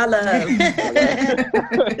prove my love.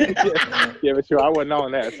 Yeah, but sure, I wasn't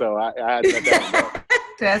on that, so I had to let that go.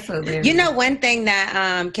 That's hilarious. One thing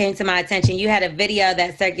that came to my attention, you had a video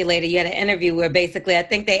that circulated, you had an interview where basically I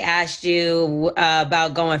think they asked you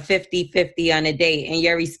about going 50-50 on a date, and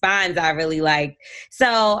your response I really liked.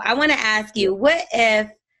 So I want to ask you, what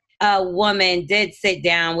if a woman did sit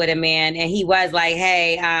down with a man and he was like,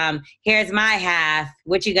 hey, here's my half,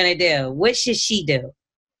 what you gonna do? What should she do?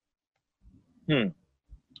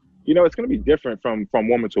 It's going to be different from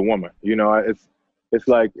woman to woman. It's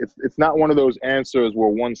like, it's not one of those answers where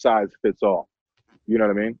one size fits all. You know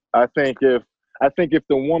what I mean? I think if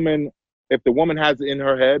the woman has it in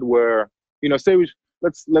her head where, let's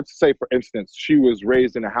say for instance, she was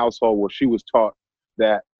raised in a household where she was taught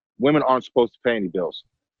that women aren't supposed to pay any bills.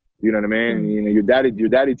 You know what I mean? Your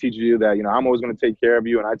daddy teaches you that, I'm always going to take care of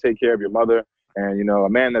you and I take care of your mother. And, a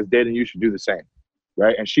man that's dating you should do the same.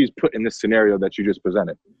 Right. And she's put in this scenario that you just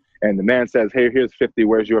presented. And the man says, hey, here's 50.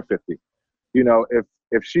 Where's your 50?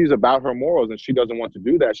 If she's about her morals and she doesn't want to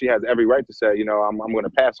do that, she has every right to say, I'm going to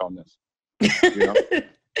pass on this.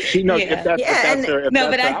 She knows if that's her. No,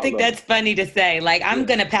 but I think that's funny to say. Like, I'm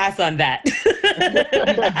gonna pass on that.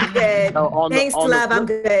 Good. Thanks, love. I'm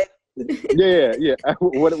good. Yeah.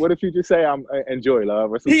 What if you just say enjoy,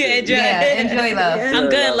 love, or something? Enjoy, love. I'm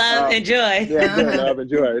good, love. Enjoy. Yeah, good, love.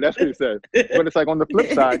 Enjoy. That's what he said. But it's like on the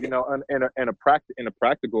flip side, you know, in a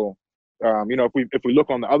practical, you know, if we look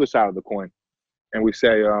on the other side of the coin, and we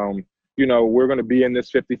say, you know, we're going to be in this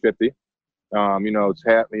 50-50. You know, it's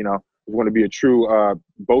going to be a true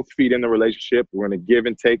both feet in the relationship. We're going to give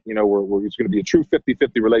and take. You know, it's going to be a true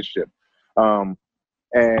 50-50 relationship.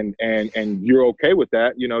 And you're okay with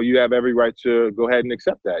that, you know, you have every right to go ahead and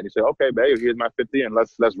accept that. And you say, okay, babe, here's my 50, and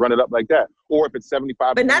let's run it up like that. Or if it's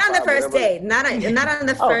 75, but not on the first date. Not on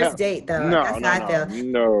the first date, though. No, that's how I feel.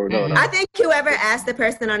 No. I think whoever asked the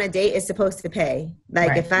person on a date is supposed to pay.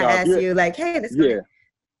 Like if I ask you, like, hey, this.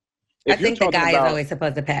 I think the guy is always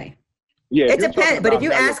supposed to pay. Yeah, it depends. But if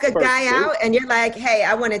you ask a guy out and you're like, hey,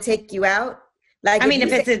 I want to take you out, like, I mean,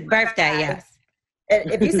 if it's his birthday, yes.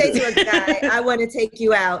 If you say to a guy, I want to take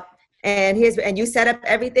you out, and you set up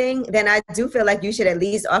everything, then I do feel like you should at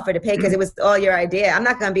least offer to pay because it was all your idea. I'm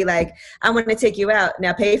not going to be like, I want to take you out,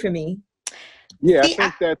 now pay for me. Yeah, see, I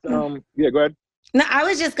think that's, go ahead. No, I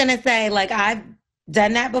was just going to say, like, I've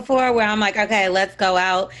done that before where I'm like, okay, let's go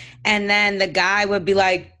out. And then the guy would be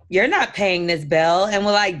like, you're not paying this bill. And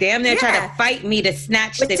we're like, damn, they're trying to fight me to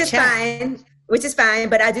snatch the check. Which is fine,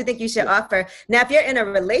 but I do think you should offer. Now, if you're in a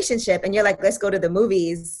relationship and you're like, let's go to the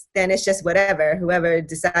movies, then it's just whatever. Whoever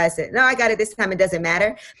decides it. No, I got it this time. It doesn't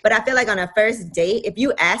matter. But I feel like on a first date, if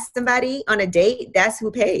you ask somebody on a date, that's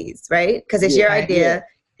who pays, right? Because it's your idea. Yeah.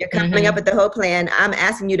 You're coming up with the whole plan. I'm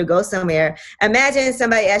asking you to go somewhere. Imagine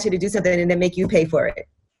somebody asked you to do something and then make you pay for it.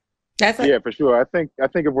 Yeah, for sure. I think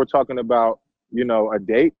if we're talking about, you know, a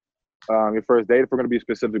date, your first date, if we're going to be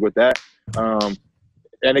specific with that,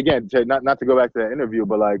 and again, not to go back to that interview,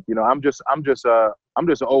 but like, you know, I'm just an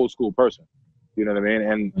old school person. You know what I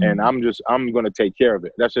mean? And I'm going to take care of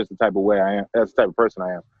it. That's just the type of way I am. That's the type of person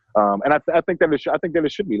I am. And I think that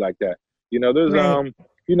it should be like that. You know, there's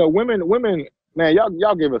you know, women, man,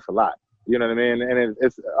 y'all give us a lot. You know what I mean? And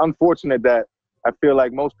it's unfortunate that I feel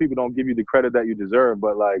like most people don't give you the credit that you deserve.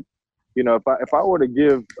 But like, you know, if I were to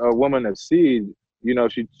give a woman a seed, you know,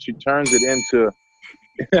 she turns it into.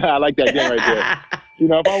 I like that thing right there. You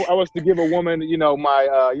know, if I was to give a woman, you know, my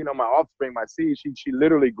offspring, my seed, she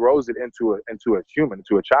literally grows it into a human,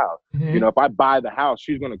 into a child. You know, if I buy the house,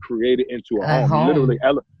 she's going to create it into a home.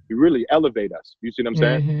 You really elevate us. You see what I'm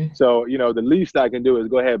saying? So, you know, the least I can do is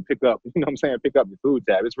go ahead and pick up, you know what I'm saying, pick up the food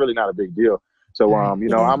tab. It's really not a big deal. So, you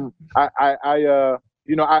know,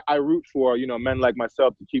 I root for, you know, men like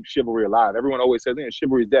myself to keep chivalry alive. Everyone always says,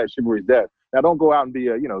 chivalry's dead, chivalry's dead. Now, don't go out and be,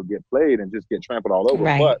 you know, get played and just get trampled all over.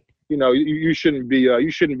 Right. But, you know, you shouldn't be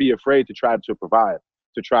afraid to try to provide,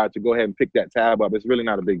 to try to go ahead and pick that tab up. It's really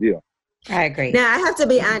not a big deal. I agree. Now, I have to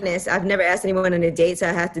be honest. I've never asked anyone on a date, so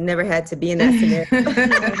I never had to be in that scenario.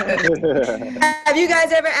 Have you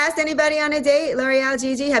guys ever asked anybody on a date? L'Oreal,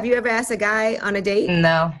 Gigi, have you ever asked a guy on a date?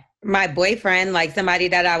 No. My boyfriend, like somebody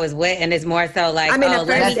that I was with, and it's more so like, I mean, a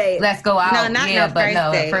first date. Let's go out. No, not first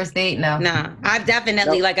date. First date, no. No, I've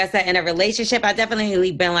definitely, like I said, in a relationship, I've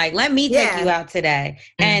definitely been like, let me take you out today.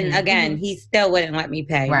 And again, he still wouldn't let me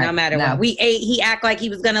pay, no matter what. We ate, he acted like he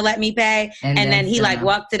was going to let me pay. And then he like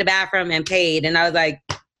walked to the bathroom and paid. And I was like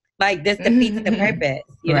this defeats the purpose,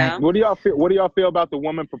 you know? What do y'all feel about the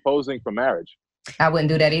woman proposing for marriage? I wouldn't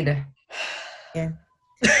do that either. Yeah.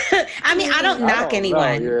 I mean, I don't knock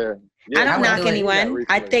anyone. I don't knock anyone.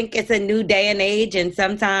 I think it's a new day and age, and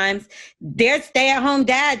sometimes there's stay-at-home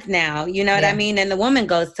dads now, you know what I mean? And the woman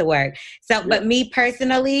goes to work. So, but me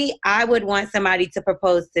personally, I would want somebody to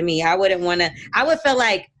propose to me. I would feel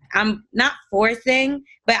like I'm not forcing,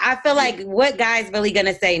 but I feel like what guy's really going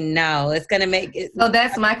to say no? It's going to make it. So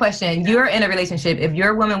that's my question. You're in a relationship. If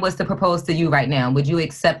your woman was to propose to you right now, would you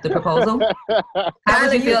accept the proposal? How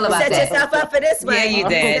would you feel about that? Set yourself up for this one. Yeah, you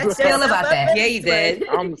did. Feel about that. Yeah, you did.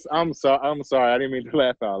 I'm sorry. I didn't mean to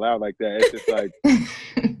laugh out loud like that. It's just like.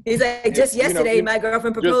 He's like, just yesterday, my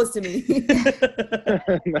girlfriend proposed to me.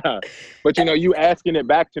 Nah. But, you know, you asking it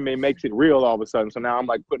back to me makes it real all of a sudden. So now I'm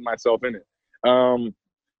like putting myself in it.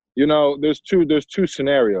 You know, there's two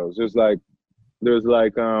scenarios. There's like, you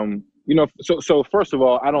know, so first of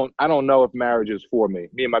all, I don't know if marriage is for me.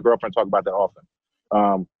 Me and my girlfriend talk about that often.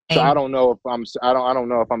 So I don't know if I don't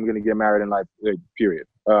know if I'm going to get married in life, period.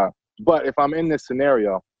 But if I'm in this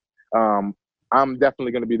scenario, I'm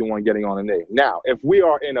definitely going to be the one getting on a date. Now, if we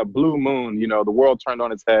are in a blue moon, you know, the world turned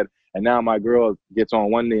on its head, and now my girl gets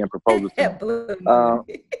on one knee and proposes to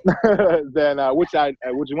me, then which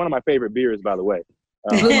is one of my favorite beers, by the way.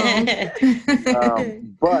 But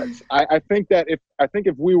I think that if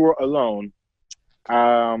we were alone,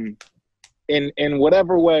 in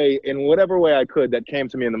whatever way I could that came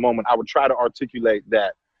to me in the moment, I would try to articulate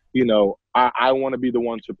that, I want to be the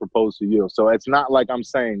one to propose to you. So it's not like I'm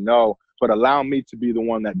saying no, but allow me to be the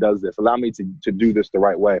one that does this. Allow me to do this the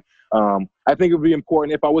right way. I think it would be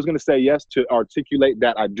important if I was going to say yes, to articulate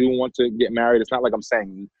that I do want to get married. It's not like I'm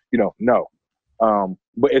saying, no.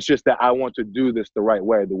 But it's just that I want to do this the right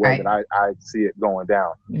way, the way that I see it going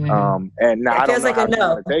down. And now I don't know how you're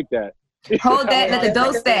going to take that. Hold that, let the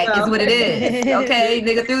dough stack is what it is. Okay,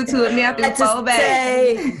 nigga threw to it, me I threw fall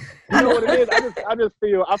back. You know what it is? I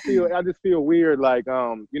just feel weird, like, you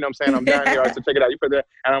know what I'm saying? I'm down here, so check it out. You put that,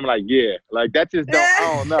 and I'm like, yeah, like that just don't,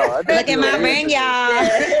 I don't know. Look at my ring, y'all.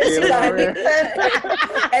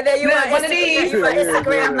 And then you want one of these. You want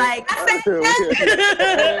Instagram, like,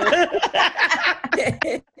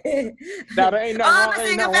 now there ain't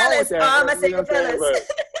nothing wrong with that. All my single fellas.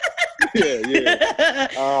 Yeah.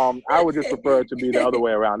 I would just prefer it to be the other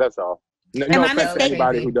way around. That's all. No offense to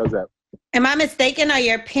anybody who does that. Am I mistaken, or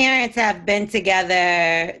your parents have been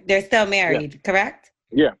together? They're still married, correct?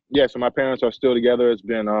 Yeah. So my parents are still together. It's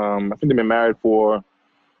been, I think they've been married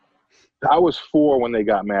I was 4 when they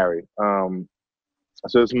got married.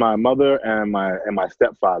 So it's my mother and my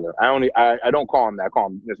stepfather. I don't call him that. I call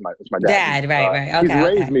him, it's my dad. Dad, right. Okay. He's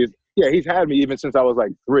raised me. Yeah, he's had me even since I was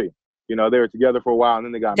like 3. They were together for a while and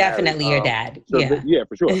then they got Definitely married. your dad. So yeah,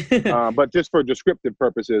 for sure. But just for descriptive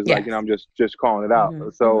purposes, like, I'm just calling it out.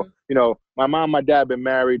 So, my mom, my dad been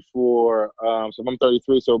married for, so I'm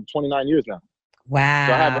 33, so 29 years now. Wow.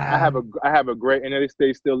 So I have a great, and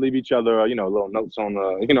they still leave each other, little notes on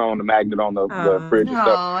the, on the magnet on the fridge and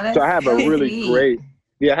stuff. So I have a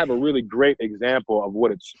really great example of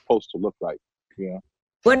what it's supposed to look like.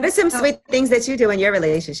 What are some sweet things that you do in your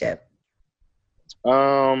relationship?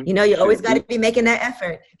 You always got to be making that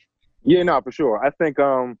effort. Yeah, no, for sure. I think,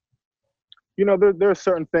 there are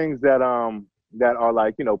certain things that are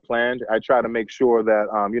like, planned. I try to make sure that,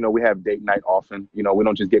 we have date night often. We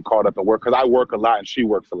don't just get caught up in work, because I work a lot and she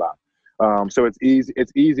works a lot. So it's easy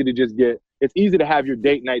to have your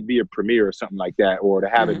date night be a premiere or something like that, or to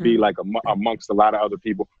have it be like amongst a lot of other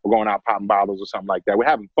people. We're going out popping bottles or something like that. We're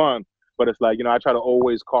having fun, but it's like, I try to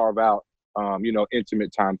always carve out,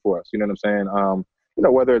 intimate time for us. You know what I'm saying?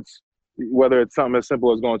 Whether it's something as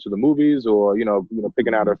simple as going to the movies, or,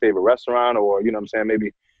 picking out our favorite restaurant, or, what I'm saying,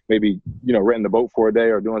 maybe, renting the boat for a day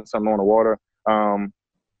or doing something on the water.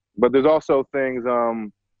 But there's also things,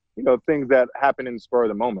 things that happen in the spur of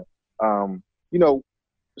the moment.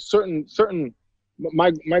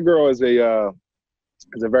 My girl is a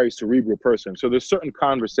very cerebral person. So there's certain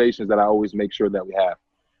conversations that I always make sure that we have,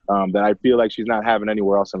 that I feel like she's not having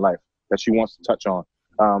anywhere else in life, that she wants to touch on.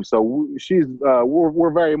 So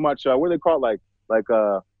we're very much, what do they call it?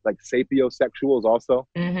 Like sapiosexuals also,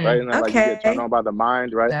 right? And like you get turned on by the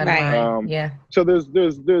mind, right? Yeah. So there's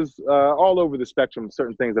all over the spectrum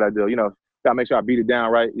certain things that I do. Gotta make sure I beat it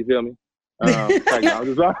down, right? You feel me? What?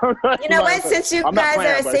 Since you guys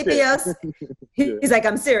are sapios, he's like,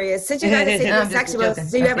 I'm serious. Since you guys are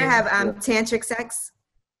sapiosexuals, do you ever have tantric sex?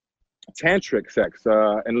 Tantric sex,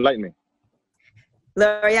 enlighten me.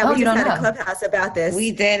 Laura, we just had a clubhouse about this.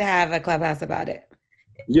 We did have a clubhouse about it.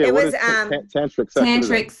 Yeah, it was tantric sex.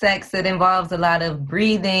 Tantric sex. It involves a lot of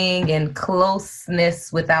breathing and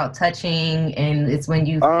closeness without touching, and it's when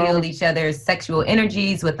you feel each other's sexual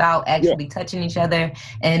energies without actually touching each other,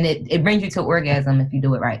 and it brings you to orgasm if you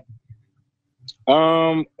do it right.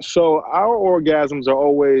 So our orgasms are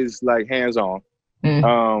always like hands-on.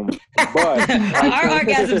 But our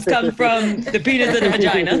orgasms come from the penis and the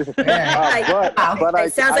vagina.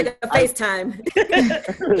 It sounds like a FaceTime.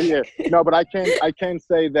 Yeah, no, but I can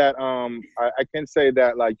say that I can say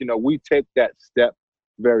that, like, we take that step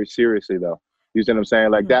very seriously, though. You see what I'm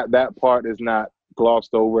saying? Like that part is not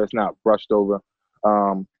glossed over, it's not brushed over.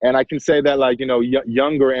 And I can say that, like,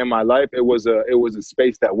 younger in my life, it was a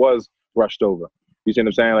space that was brushed over. You see what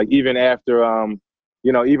I'm saying? Like, even after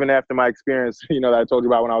my experience, that I told you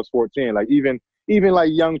about when I was 14, like even like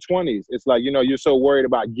young 20s, it's like, you're so worried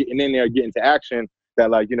about getting in there, getting to action, that,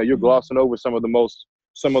 like, you're glossing over some of the most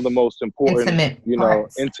important,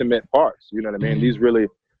 intimate parts. You know what I mean? These really,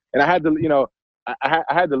 and I had to, I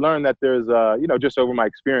had to learn that there's, just over my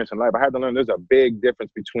experience in life, I had to learn there's a big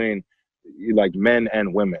difference between like men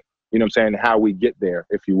and women. You know what I'm saying? How we get there,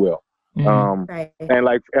 if you will. Right. And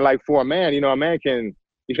like for a man, a man can,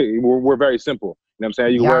 we're very simple. You know what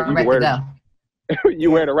I'm saying?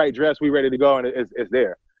 You wear the right dress, we ready to go, and it's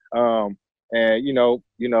there. And y'all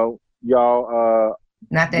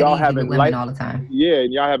not that y'all easy have with women all the time. Yeah,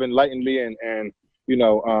 and y'all have enlightened me and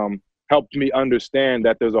helped me understand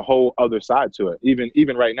that there's a whole other side to it.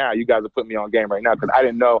 Even right now, you guys are putting me on game right now because I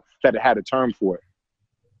didn't know that it had a term for it.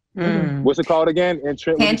 Mm. What's it called again?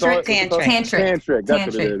 Tantric. That's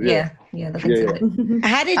what it is. Yeah. Look into it.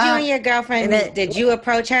 How did you and your girlfriend meet? Did you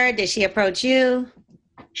approach her? Did she approach you?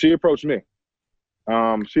 She approached me.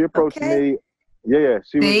 She approached me. Yeah.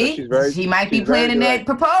 She might be planning that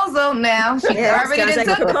proposal now. She already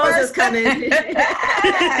took the proposal's coming.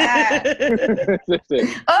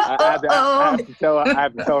 I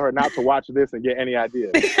have to tell her not to watch this and get any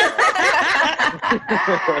ideas. She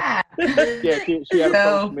had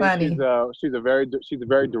approached me. Funny. She's a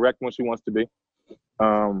very direct when she wants to be.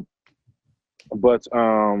 But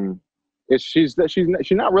she's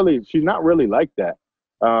not really like that.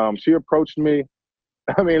 She approached me.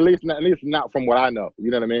 I mean, at least not from what I know. You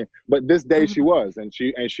know what I mean? But this day she was, and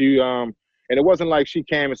it wasn't like she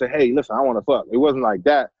came and said, "Hey, listen, I want to fuck." It wasn't like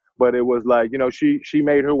that. But it was like, she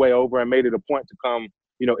made her way over and made it a point to come,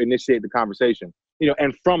 initiate the conversation.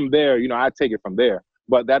 And from there, I take it from there.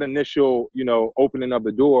 But that initial, opening of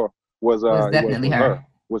the door was definitely her.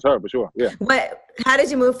 Was her for sure. Yeah. How did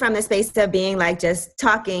you move from the space of being like just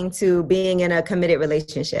talking to being in a committed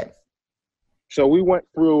relationship? So we went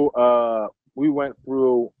through a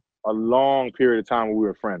long period of time when we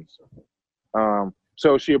were friends.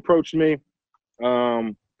 So she approached me.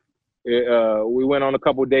 We went on a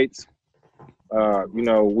couple of dates.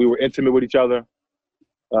 We were intimate with each other,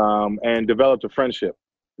 and developed a friendship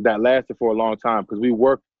that lasted for a long time because we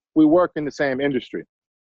work in the same industry.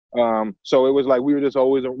 So it was like we were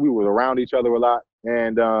around each other a lot,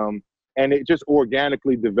 and it just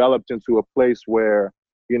organically developed into a place where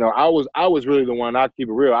I was really the one. I'll keep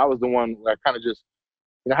it real. I was the one that kind of just,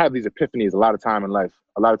 I have these epiphanies a lot of times in life.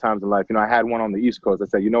 I had one on the East Coast. I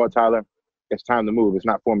said, you know what, Tyler, it's time to move. It's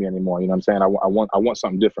not for me anymore. You know what I'm saying? I want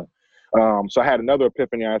something different. So I had another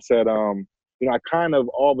epiphany. I said, I kind of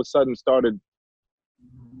all of a sudden started,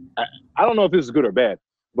 I don't know if this is good or bad,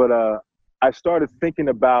 but I started thinking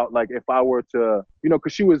about like if I were to,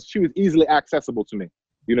 because she was easily accessible to me.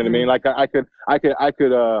 You know what I mean? Like I could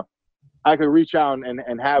reach out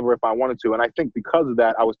and have her if I wanted to. And I think because of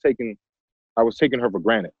that, I was taking her for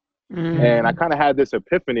granted. And I kind of had this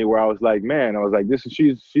epiphany where I was like, man,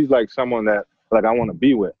 she's like someone that like I want to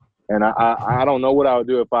be with. And I don't know what I would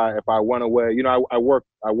do if I went away. I work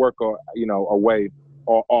away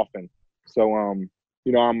often. So I'm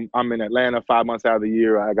in Atlanta 5 months out of the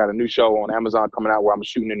year. I got a new show on Amazon coming out where I'm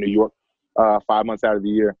shooting in New York 5 months out of the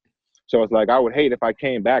year. So it's like I would hate if I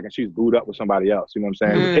came back and she's booed up with somebody else. You know what I'm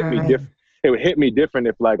saying? It would hit me different. It would hit me different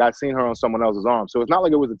if like I seen her on someone else's arm. So it's not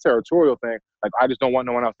like it was a territorial thing. Like I just don't want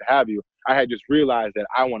no one else to have you. I had just realized that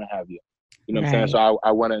I want to have you. You know what I'm saying? So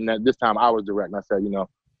I went and this time I was direct and I said,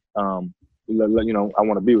 I want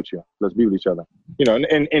to be with you. Let's be with each other.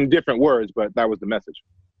 In different words, but that was the message.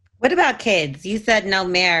 What about kids? You said no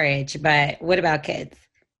marriage, but what about kids?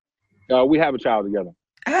 We have a child together.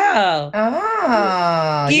 Oh.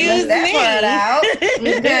 You left that part out.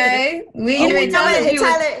 Okay. You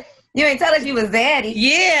ain't tell us you was daddy.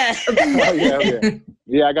 Yeah.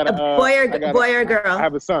 Yeah, I got a boy or girl. I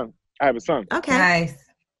have a son. Okay. Nice.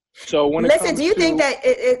 So when do you think that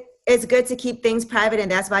it's good to keep things private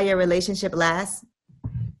and that's why your relationship lasts?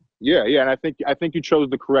 Yeah, and I think you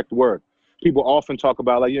chose the correct word. People often talk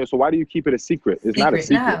about like, so why do you keep it a secret? It's not a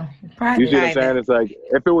secret. No, private. You see what I'm saying? It's like,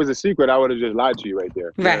 if it was a secret, I would have just lied to you right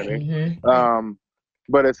there. Right. You know what I mean?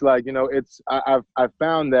 But it's like, I've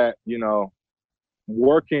found that,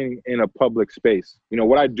 working in a public space,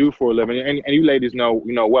 what I do for a living, and you ladies know,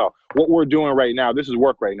 well, what we're doing right now, this is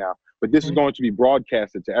work right now, but this is going to be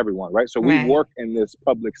broadcasted to everyone, right? So we work in this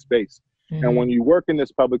public space. And when you work in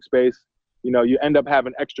this public space, you end up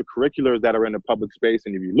having extracurriculars that are in the public space.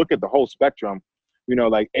 And if you look at the whole spectrum,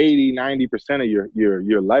 like 80, 90% of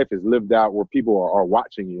your life is lived out where people are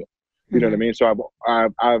watching you. You know what I mean? So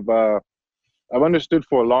I've understood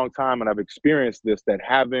for a long time, and I've experienced this, that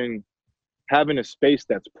having a space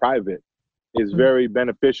that's private is very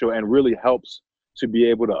beneficial and really helps to be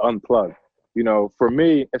able to unplug. For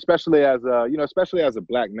me, especially as a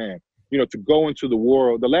Black man, to go into the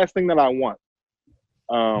world, the last thing that I want,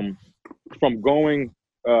 from going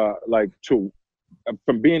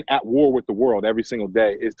from being at war with the world every single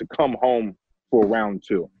day is to come home for round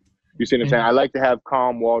two. You see what I'm saying? I like to have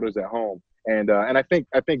calm waters at home, and I think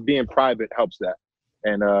being private helps that.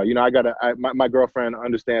 And my girlfriend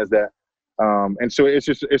understands that, and so it's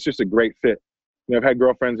just a great fit. I've had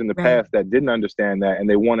girlfriends in the past that didn't understand that, and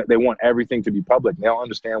they want everything to be public. They don't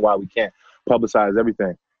understand why we can't publicize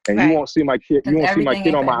everything. And you won't see my kid. You won't see my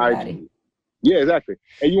kid on my IG. Yeah, exactly.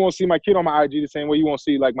 And you won't see my kid on my IG the same way you won't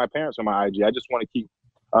see like my parents on my IG. I just want to keep.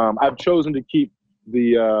 I've chosen to keep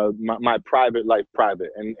the my private life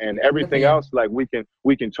private, and everything else, like we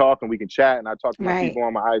can talk and we can chat, and I talk to my people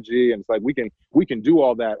on my IG, and it's like we can do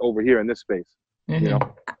all that over here in this space. You know,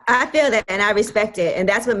 I feel that, and I respect it, and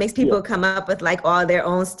that's what makes people come up with like all their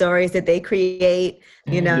own stories that they create.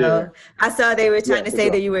 You know, I saw they were trying to say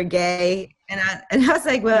that you were gay, and I was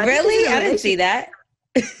like, well, really, I didn't see that.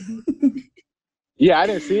 Yeah, I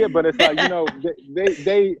didn't see it, but it's like, you know,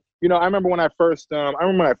 they you know, I remember when I first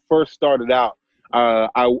started out,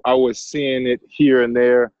 I was seeing it here and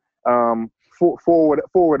there. For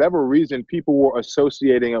whatever reason, people were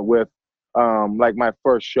associating it with like my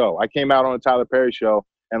first show. I came out on a Tyler Perry show,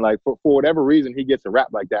 and like for whatever reason, he gets a rap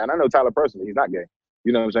like that. And I know Tyler personally, he's not gay.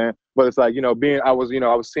 You know what I'm saying? But it's like, you know, I was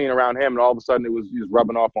seeing around him, and all of a sudden it was just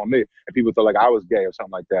rubbing off on me, and people thought like I was gay or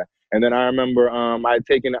something like that. And then I remember I don't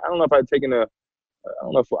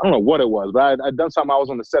know what it was, but I'd done something. I was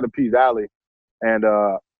on the set of P Valley, and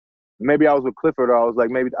maybe I was with Clifford, or I was like,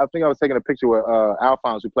 I think I was taking a picture with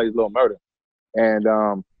Alphonse, who plays Lil Murder, and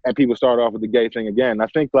people started off with the gay thing again. I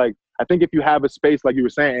think if you have a space, like you were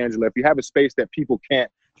saying, Angela, if you have a space that people can't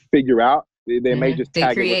figure out, they may just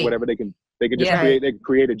tag it with whatever they can. They can just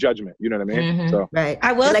create a judgment. You know what I mean? So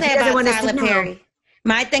I will say about Tyler Perry.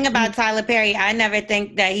 My thing about Tyler Perry, I never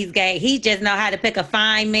think that he's gay. He just know how to pick a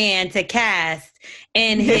fine man to cast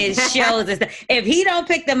in his shows and stuff. If he don't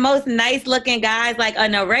pick the most nice looking guys, like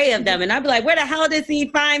an array of them, and I'd be like, where the hell does he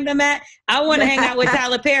find them at? I want to hang out with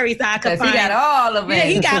Tyler Perry so I can find. He got all of them. Yeah,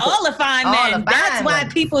 he got all the fine men. That's why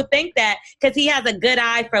people think that, because he has a good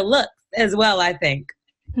eye for looks as well, I think.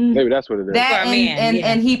 Maybe that's what it is. That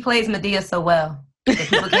and he plays Medea so well.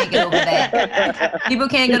 People can't get over that. People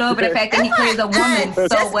can't get over the fact that he plays a woman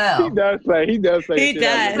so well. He does play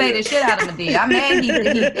the shit out of Medea. I'm mad he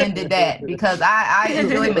ended that, because I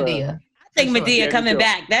enjoy Medea. I think Medea coming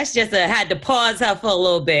back. That's just had to pause her for a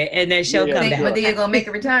little bit, and then she'll come back. Medea gonna make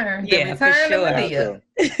a return. Yeah, for sure. Medea.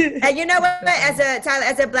 And you know what?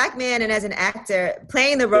 As a Black man and as an actor,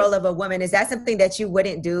 playing the role of a woman, is that something that you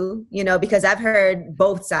wouldn't do? You know, because I've heard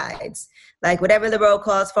both sides, like whatever the role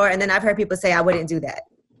calls for, and then I've heard people say I wouldn't do that.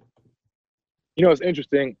 You know, it's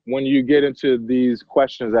interesting when you get into these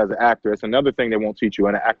questions as an actor. It's another thing they won't teach you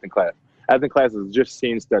in an acting class. Acting class is just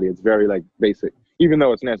scene study. It's very like basic, even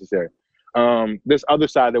though it's necessary. This other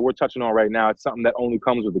side that we're touching on right now, it's something that only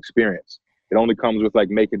comes with experience. It only comes with like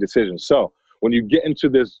making decisions. So when you get into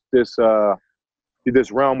this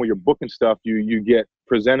realm where you're booking stuff, you get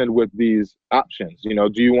presented with these options. You know,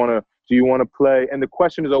 do you want to play? And the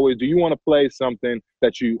question is always, do you want to play something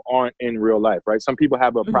that you aren't in real life, right? Some people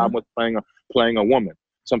have a problem with playing a woman.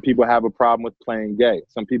 Some people have a problem with playing gay.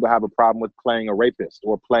 Some people have a problem with playing a rapist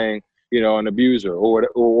or playing, you know, an abuser or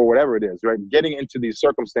whatever it is, right? Getting into these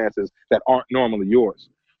circumstances that aren't normally yours.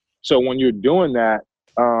 So when you're doing that,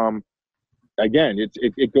 again,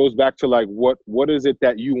 it goes back to like, what is it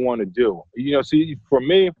that you want to do? You know, see, for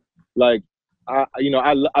me, like, I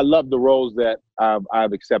love the roles that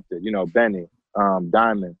I've accepted, you know, Benny,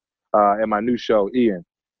 Diamond, and my new show, Ian.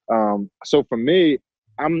 So for me,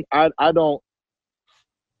 I don't,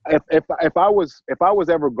 if I was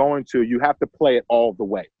ever going to, you have to play it all the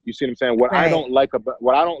way. You see what I'm saying? What I don't like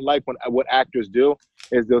when what actors do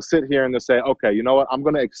is they'll sit here and they'll say, okay, you know what? I'm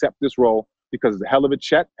going to accept this role because it's a hell of a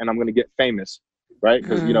check and I'm going to get famous, right?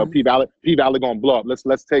 Because you know, P Valley going to blow up.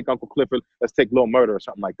 Let's take Uncle Clifford. Let's take Lil Murder or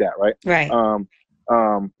something like that, right? Right.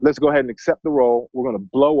 Let's go ahead and accept the role. We're going to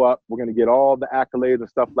blow up. We're going to get all the accolades and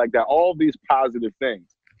stuff like that. All these positive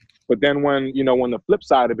things. But then when the flip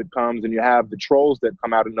side of it comes and you have the trolls that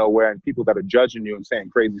come out of nowhere and people that are judging you and saying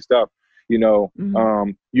crazy stuff, you know,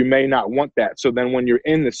 you may not want that. So then when you're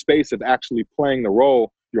in the space of actually playing the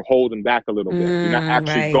role, you're holding back a little bit. You're not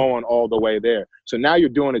actually going all the way there. So now you're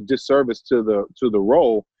doing a disservice to the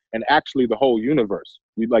role and actually the whole universe.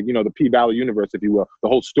 The P Valley universe, if you will, the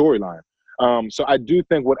whole storyline. So I do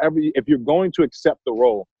think if you're going to accept the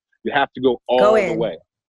role, you have to go all the way.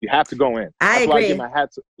 You have to go in. I agree. I give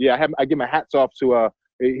my hats off to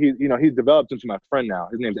he's developed into my friend now.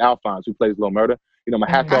 His name's Alphonse, who plays Lil Murder. You know, my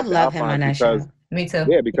hats off to Alphonse because me too.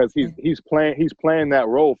 Yeah, because he's playing that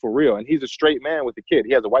role for real, and he's a straight man with a kid.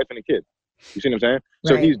 He has a wife and a kid. You see what I'm saying?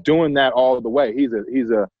 So he's doing that all the way. He's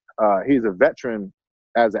a veteran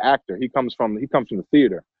as an actor. He comes from the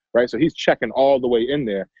theater, right? So he's checking all the way in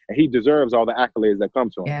there, and he deserves all the accolades that come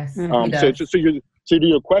to him. Yes. So to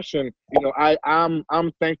your question, you know,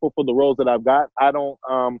 I'm thankful for the roles that I've got. I don't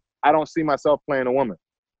see myself playing a woman,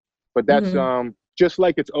 but that's just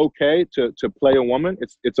like it's okay to play a woman.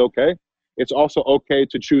 It's okay. It's also okay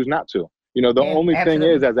to choose not to. You know, the only thing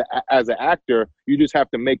is, as an actor, you just have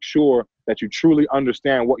to make sure that you truly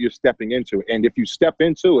understand what you're stepping into. And if you step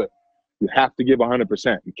into it, you have to give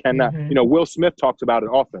 100%. You cannot, you know, Will Smith talks about it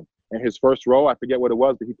often. In his first role, I forget what it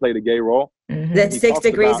was, but he played a gay role. The 6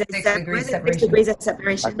 degrees of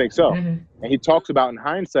separation. I think so. And he talks about, in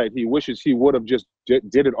hindsight, he wishes he would have just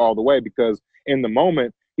did it all the way, because in the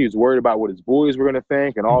moment, he was worried about what his boys were going to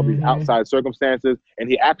think and all these outside circumstances. And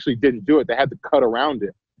he actually didn't do it. They had to cut around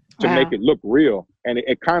it to make it look real. And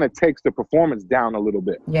it kind of takes the performance down a little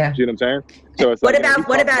bit. Yeah. See what I'm saying? So it's what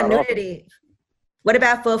about nudity? What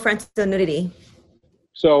about full frontal nudity?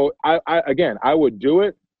 So I would do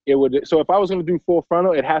it. So if I was going to do full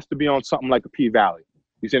frontal, it has to be on something like a P-Valley.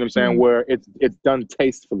 You see what I'm saying? Where it's done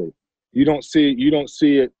tastefully. You don't see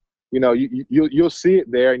it. You know, you'll see it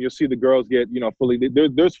there, and you'll see the girls get, you know, fully.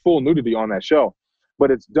 There's full nudity on that show,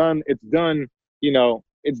 but it's done. You know,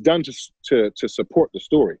 it's done to support the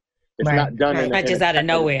story. It's not done in just out of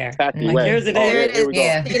nowhere. Here's it. There it is.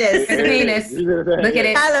 Yeah, it's penis. Look at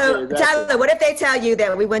it. Tyler, what if they tell you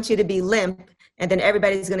that we want you to be limp? And then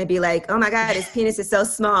everybody's going to be like, oh, my God, his penis is so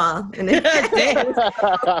small. And then,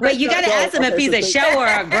 wait, you got to ask him if he's a shower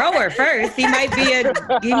or a grower first. He might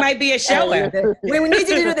be a shower. We need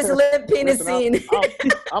you to do this limp penis scene.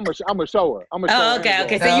 I'm a shower. Oh,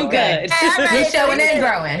 okay. So you good. You're showing and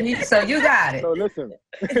growing. So you got it. So listen.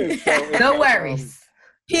 No worries.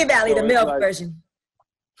 P-Valley, the milk version.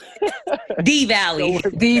 D-Valley.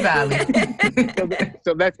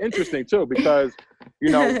 So that's interesting, too, because, you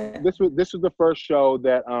know, this was the first show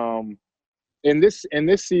that in this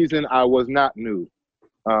season I was not nude.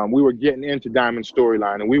 We were getting into Diamond's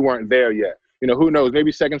storyline, and we weren't there yet. You know, who knows?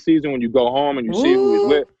 Maybe second season when you go home and you see who he's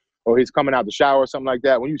with, or he's coming out the shower or something like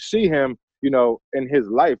that. When you see him, you know, in his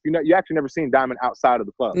life, you actually never seen Diamond outside of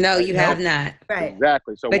the club. No, you have not. Right.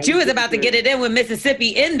 Exactly. So, but you was about to get it in with Mississippi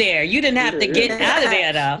in there. You didn't have to get out of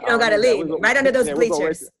there though. You don't gotta leave. Right under those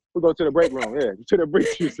bleachers. We'll go to the break room. Yeah, to the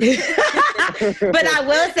bleachers. But I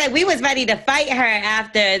will say we was ready to fight her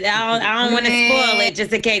after. I don't want to spoil it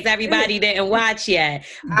just in case everybody didn't watch yet.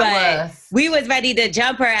 But we was ready to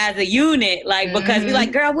jump her as a unit, like because we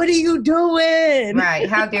like, girl, what are you doing? Right?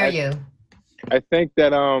 How dare you? I think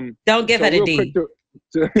that don't give it a D.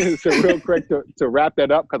 Real quick to wrap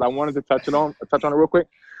that up, because I wanted to touch on it real quick.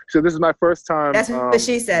 So this is my first time. That's what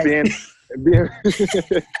she said.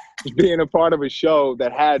 Being a part of a show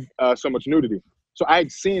that had so much nudity. So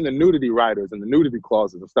I'd seen the nudity writers and the nudity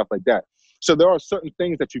clauses and stuff like that. So there are certain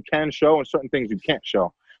things that you can show and certain things you can't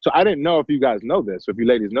show. So I didn't know if you guys know this, or if you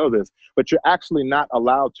ladies know this, but you're actually not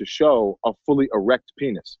allowed to show a fully erect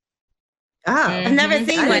penis. Oh, I've never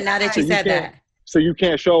seen one now that you said that. So you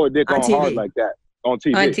can't show a dick on hard like that on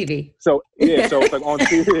TV. On TV. So yeah, so it's like on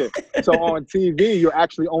TV. So on TV, you're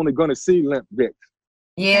actually only going to see limp dicks.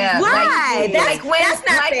 Yeah. Why? That's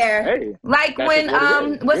not fair. Hey, like when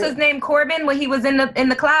what's his name, Corbin, when he was in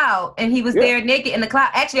the cloud and he was there naked in the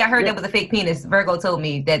cloud. Actually, I heard that was a fake penis. Virgo told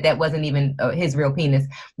me that wasn't even his real penis,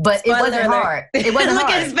 but Spoiler it wasn't hard. It wasn't Look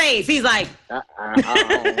hard. at his face. He's like,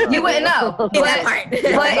 you wouldn't know. But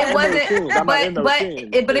it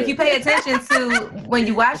wasn't. But if you pay attention to when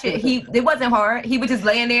you watch it, it wasn't hard. He was just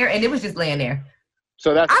laying there, and it was just laying there.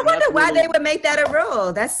 So I wonder why they would make that a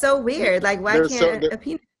rule. That's so weird. Like, why can't a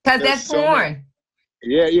penis? Because that's porn.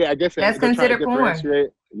 Yeah. I guess that's considered porn.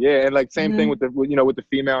 Yeah, and like same thing with the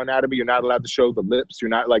female anatomy. You're not allowed to show the lips. You're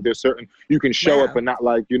not like there's certain you can show it, but not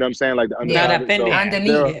like what I'm saying, like the not up in there.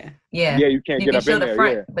 Underneath. Yeah, you can't get up in there.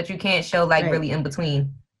 Front, but you can't show like really in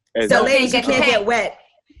between. Exactly. So ladies, you can't get wet.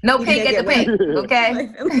 No pink at the pink, okay?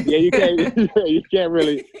 Yeah, you can't.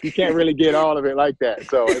 You can't really get all of it like that.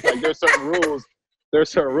 So it's like there's certain rules. There's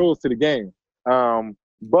certain rules to the game.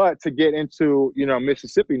 But to get into,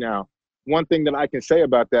 Mississippi now, one thing that I can say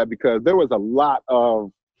about that, because there was a lot of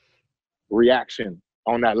reaction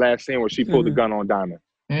on that last scene where she pulled the gun on Diamond.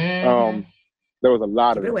 There was a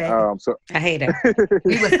lot of it. So I hate her.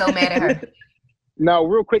 We were so mad at her. Now,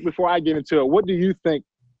 real quick before I get into it, what do you think?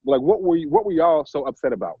 Like, what were y'all so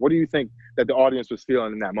upset about? What do you think that the audience was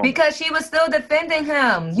feeling in that moment? Because she was still defending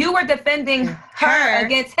him. You were defending her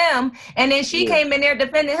against him, and then she came in there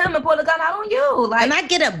defending him and pulled a gun out on you. Like, and I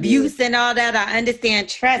get abuse and all that. I understand.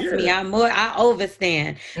 Trust me, I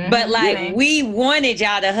overstand. But we wanted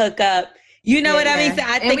y'all to hook up. You know what I mean? So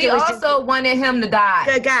I think we also wanted him to die.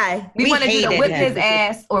 Good guy. We wanted you to whip his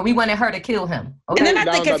ass, or we wanted her to kill him. Okay? And then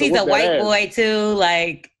I think because he's a white boy too,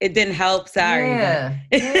 like it didn't help. Sorry. Yeah.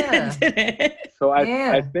 So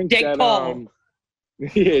I think Jake that Paul.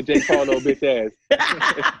 Jake Paul, little bitch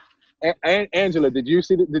ass. Angela, did you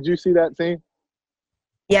see that scene?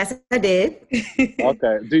 Yes, I did.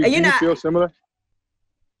 Okay. Do you feel similar?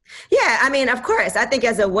 Yeah, I mean, of course. I think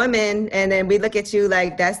as a woman, and then we look at you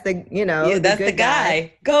like that's the, that's the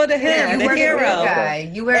guy. Go to him, the hero.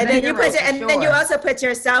 Guy. You were the hero, and then you also put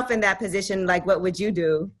yourself in that position. Like, what would you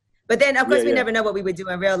do? But then, of course, we never know what we would do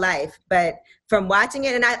in real life. But from watching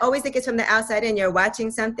it, and I always think it's from the outside in, you're watching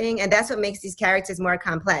something, and that's what makes these characters more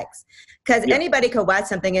complex. Because anybody could watch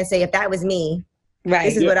something and say, if that was me,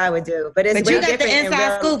 this is what I would do. But you got the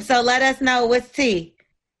inside scoop, so let us know what's tea.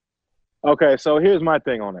 Okay, so here's my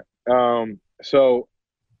thing on it. So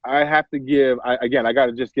I have to give, I got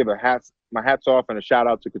to just give my hats off and a shout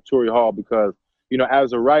out to Katurah Hall because,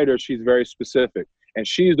 as a writer, she's very specific. And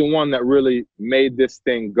she's the one that really made this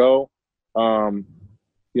thing go. Got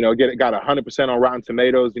 100% on Rotten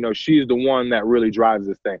Tomatoes. She's the one that really drives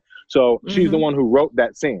this thing. So she's the one who wrote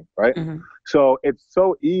that scene, right? Mm-hmm. So it's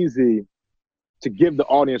so easy to give the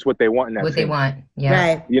audience what they want in that what scene. They want, yeah.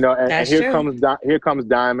 Right. And here comes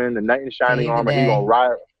Diamond, the knight in shining armor. He's gonna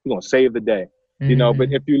ride. He's gonna save the day. Mm-hmm.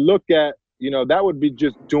 But if you look at, that would be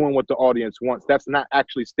just doing what the audience wants. That's not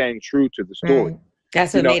actually staying true to the story. Right.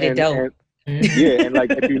 That's what made it dope. And like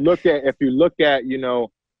if you look at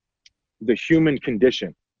the human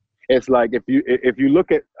condition, it's like if you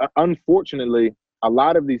look at unfortunately a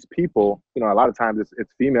lot of these people, a lot of times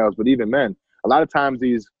it's females, but even men, a lot of times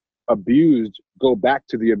these abused go back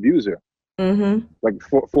to the abuser. Mm-hmm. Like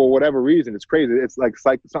for whatever reason. It's crazy. It's like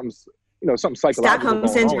something psychological. Stockholm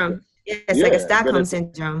syndrome. Yeah, it's like a Stockholm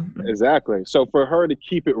syndrome. Exactly. So for her to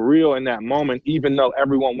keep it real in that moment, even though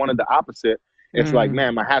everyone wanted the opposite, it's like,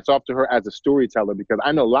 man, my hat's off to her as a storyteller, because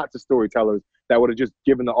I know lots of storytellers that would have just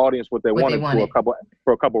given the audience what they wanted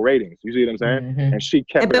for a couple ratings. You see what I'm saying? Mm-hmm. And she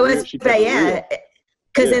kept it real.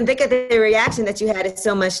 Because then think of the reaction that you had is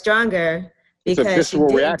so much stronger. Because it's a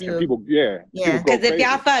visceral reaction. People. Because if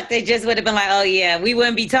y'all fucked, they just would have been like, oh yeah, we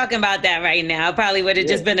wouldn't be talking about that right now. It probably would have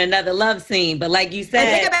just been another love scene. But like you said,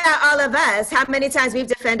 and think about all of us. How many times we've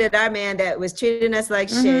defended our man that was treating us like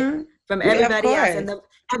shit from everybody else.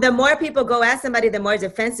 And the more people go at somebody, the more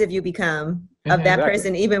defensive you become of that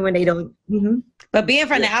person, even when they don't. Mm-hmm. But being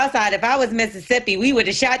from the outside, if I was Mississippi, we would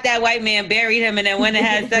have shot that white man, buried him, and then went and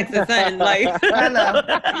had sex with something. Like, hello.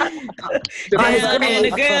 We're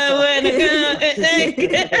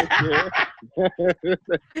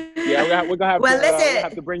gonna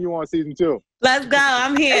have to bring you on season 2. Let's go.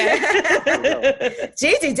 I'm here.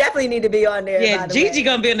 Gigi definitely need to be on there. Yeah, Gigi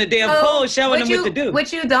gonna be in the damn poll showing them what to do.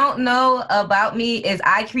 What you don't know about me is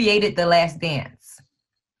I created The Last Dance.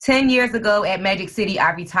 10 years ago at Magic City,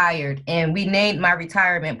 I retired, and we named my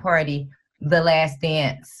retirement party The Last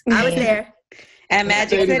Dance. I was there at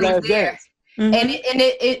Magic City. There. Mm-hmm.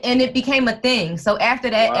 And it became a thing. So after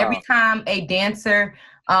that, every time a dancer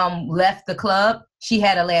left the club, she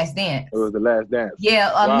had a last dance. It was the last dance.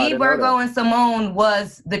 Yeah, me, Virgo, and Simone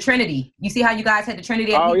was the Trinity. You see how you guys had the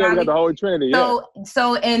Trinity? Oh yeah, we got the Holy Trinity.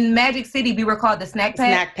 So in Magic City, we were called the Snack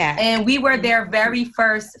Pack, and we were their very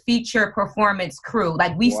first feature performance crew.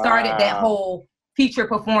 Like we started that whole feature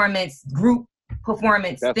performance group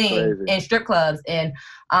performance thing in strip clubs. And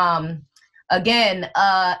again,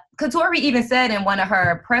 Katurah even said in one of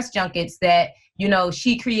her press junkets that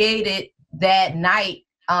she created that night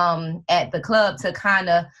at the club to kind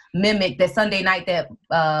of mimic the Sunday night that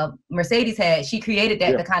Mercedes had. She created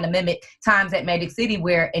that to kind of mimic times at Magic City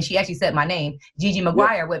and she actually said my name, Gigi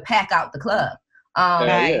McGuire, would pack out the club. Go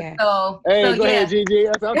ahead, Gigi.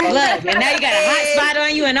 Look, and now you got a hot spot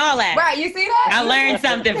on you and all that. Right, you see that? I learned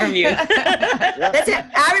something from you. Listen,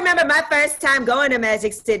 I remember my first time going to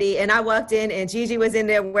Magic City, and I walked in, and Gigi was in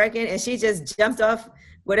there working, and she just jumped off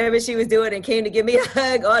whatever she was doing and came to give me a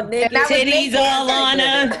hug all naked. Titties all on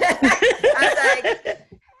her.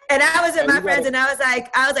 I was with my friends, and I was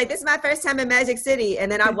like, this is my first time in Magic City.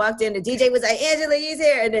 And then I walked in, the DJ was like, Angela Yee's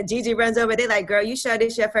here. And then Gigi runs over. They're like, girl, you sure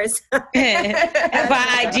this your first time?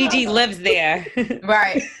 FYI, Gigi lives there.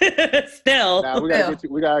 Right. Still. Now,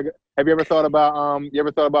 have you ever thought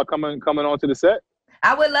about coming onto the set?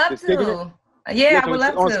 I would love to. Yeah, I would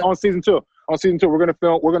love to. On season 2. On season 2, we're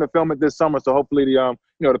gonna film it this summer. So hopefully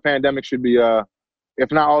the pandemic should be if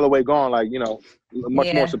not all the way gone,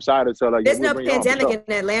 much more subsided. So there's no pandemic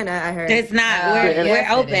in Atlanta, I heard. It's not. We're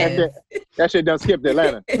open. That shit done skipped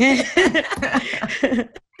Atlanta.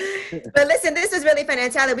 But listen, this was really fun.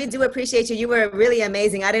 And Tyler, we do appreciate you. You were really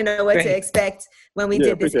amazing. I didn't know what to expect when we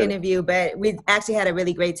did this interview, but we actually had a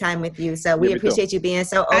really great time with you. So we appreciate you being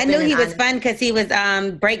so open. I knew he was fun because he was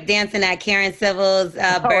break dancing at Karen Civil's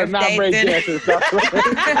birthday dinner.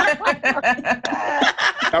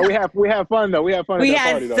 No, we have fun though. We had fun. We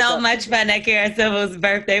had so much fun at Karen Civil's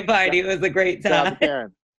birthday party. It was a great time. Shout out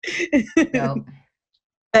to Karen.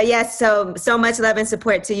 But yes, so much love and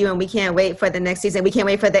support to you, and we can't wait for the next season. We can't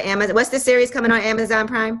wait for the Amazon. What's the series coming on Amazon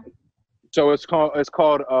Prime? So it's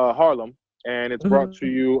called Harlem, and it's brought to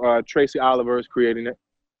you. Tracy Oliver is creating it,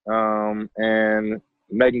 and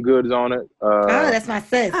Megan Good is on it. Oh, that's my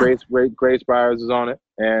sis. Grace Byers is on it,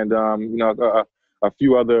 and you know, a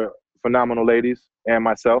few other phenomenal ladies and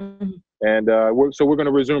myself. And we're going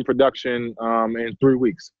to resume production in 3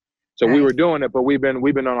 weeks. So we were doing it, but we've been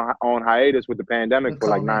on hiatus with the pandemic for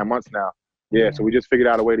like 9 months now. Yeah, so we just figured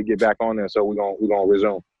out a way to get back on there. So we're gonna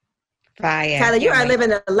resume. Fire. Tyler, you are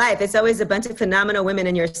living a life. It's always a bunch of phenomenal women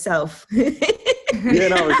in yourself. Yeah,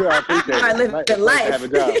 no, I appreciate it. You are living life. Have a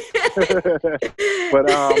job.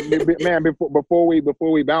 But man, before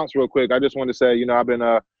we bounce real quick, I just want to say, you know, I've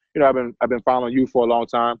been following you for a long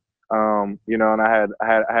time. You know, and I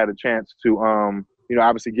had a chance to you know,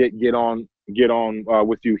 obviously get on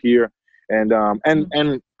with you here, and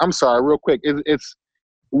I'm sorry, real quick,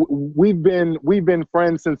 we've been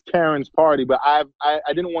friends since Karen's party, but I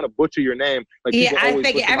didn't want to butcher your name. Like, yeah, I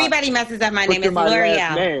figure everybody messes up my name. It's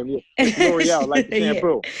L'Oreal. It's L'Oreal, like the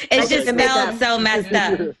shampoo. It's just spelled so messed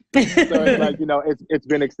up. So it's like, you know, it's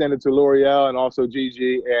been extended to L'Oreal and also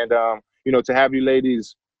Gigi, and you know, to have you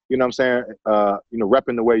ladies, you know what I'm saying, you know,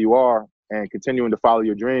 repping the way you are and continuing to follow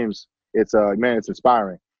your dreams, it's man, it's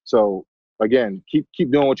inspiring. So again, keep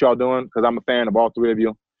doing what y'all doing, because I'm a fan of all three of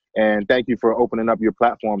you. And thank you for opening up your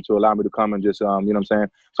platform to allow me to come and just, you know what I'm saying,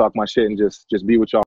 talk my shit and just be with y'all.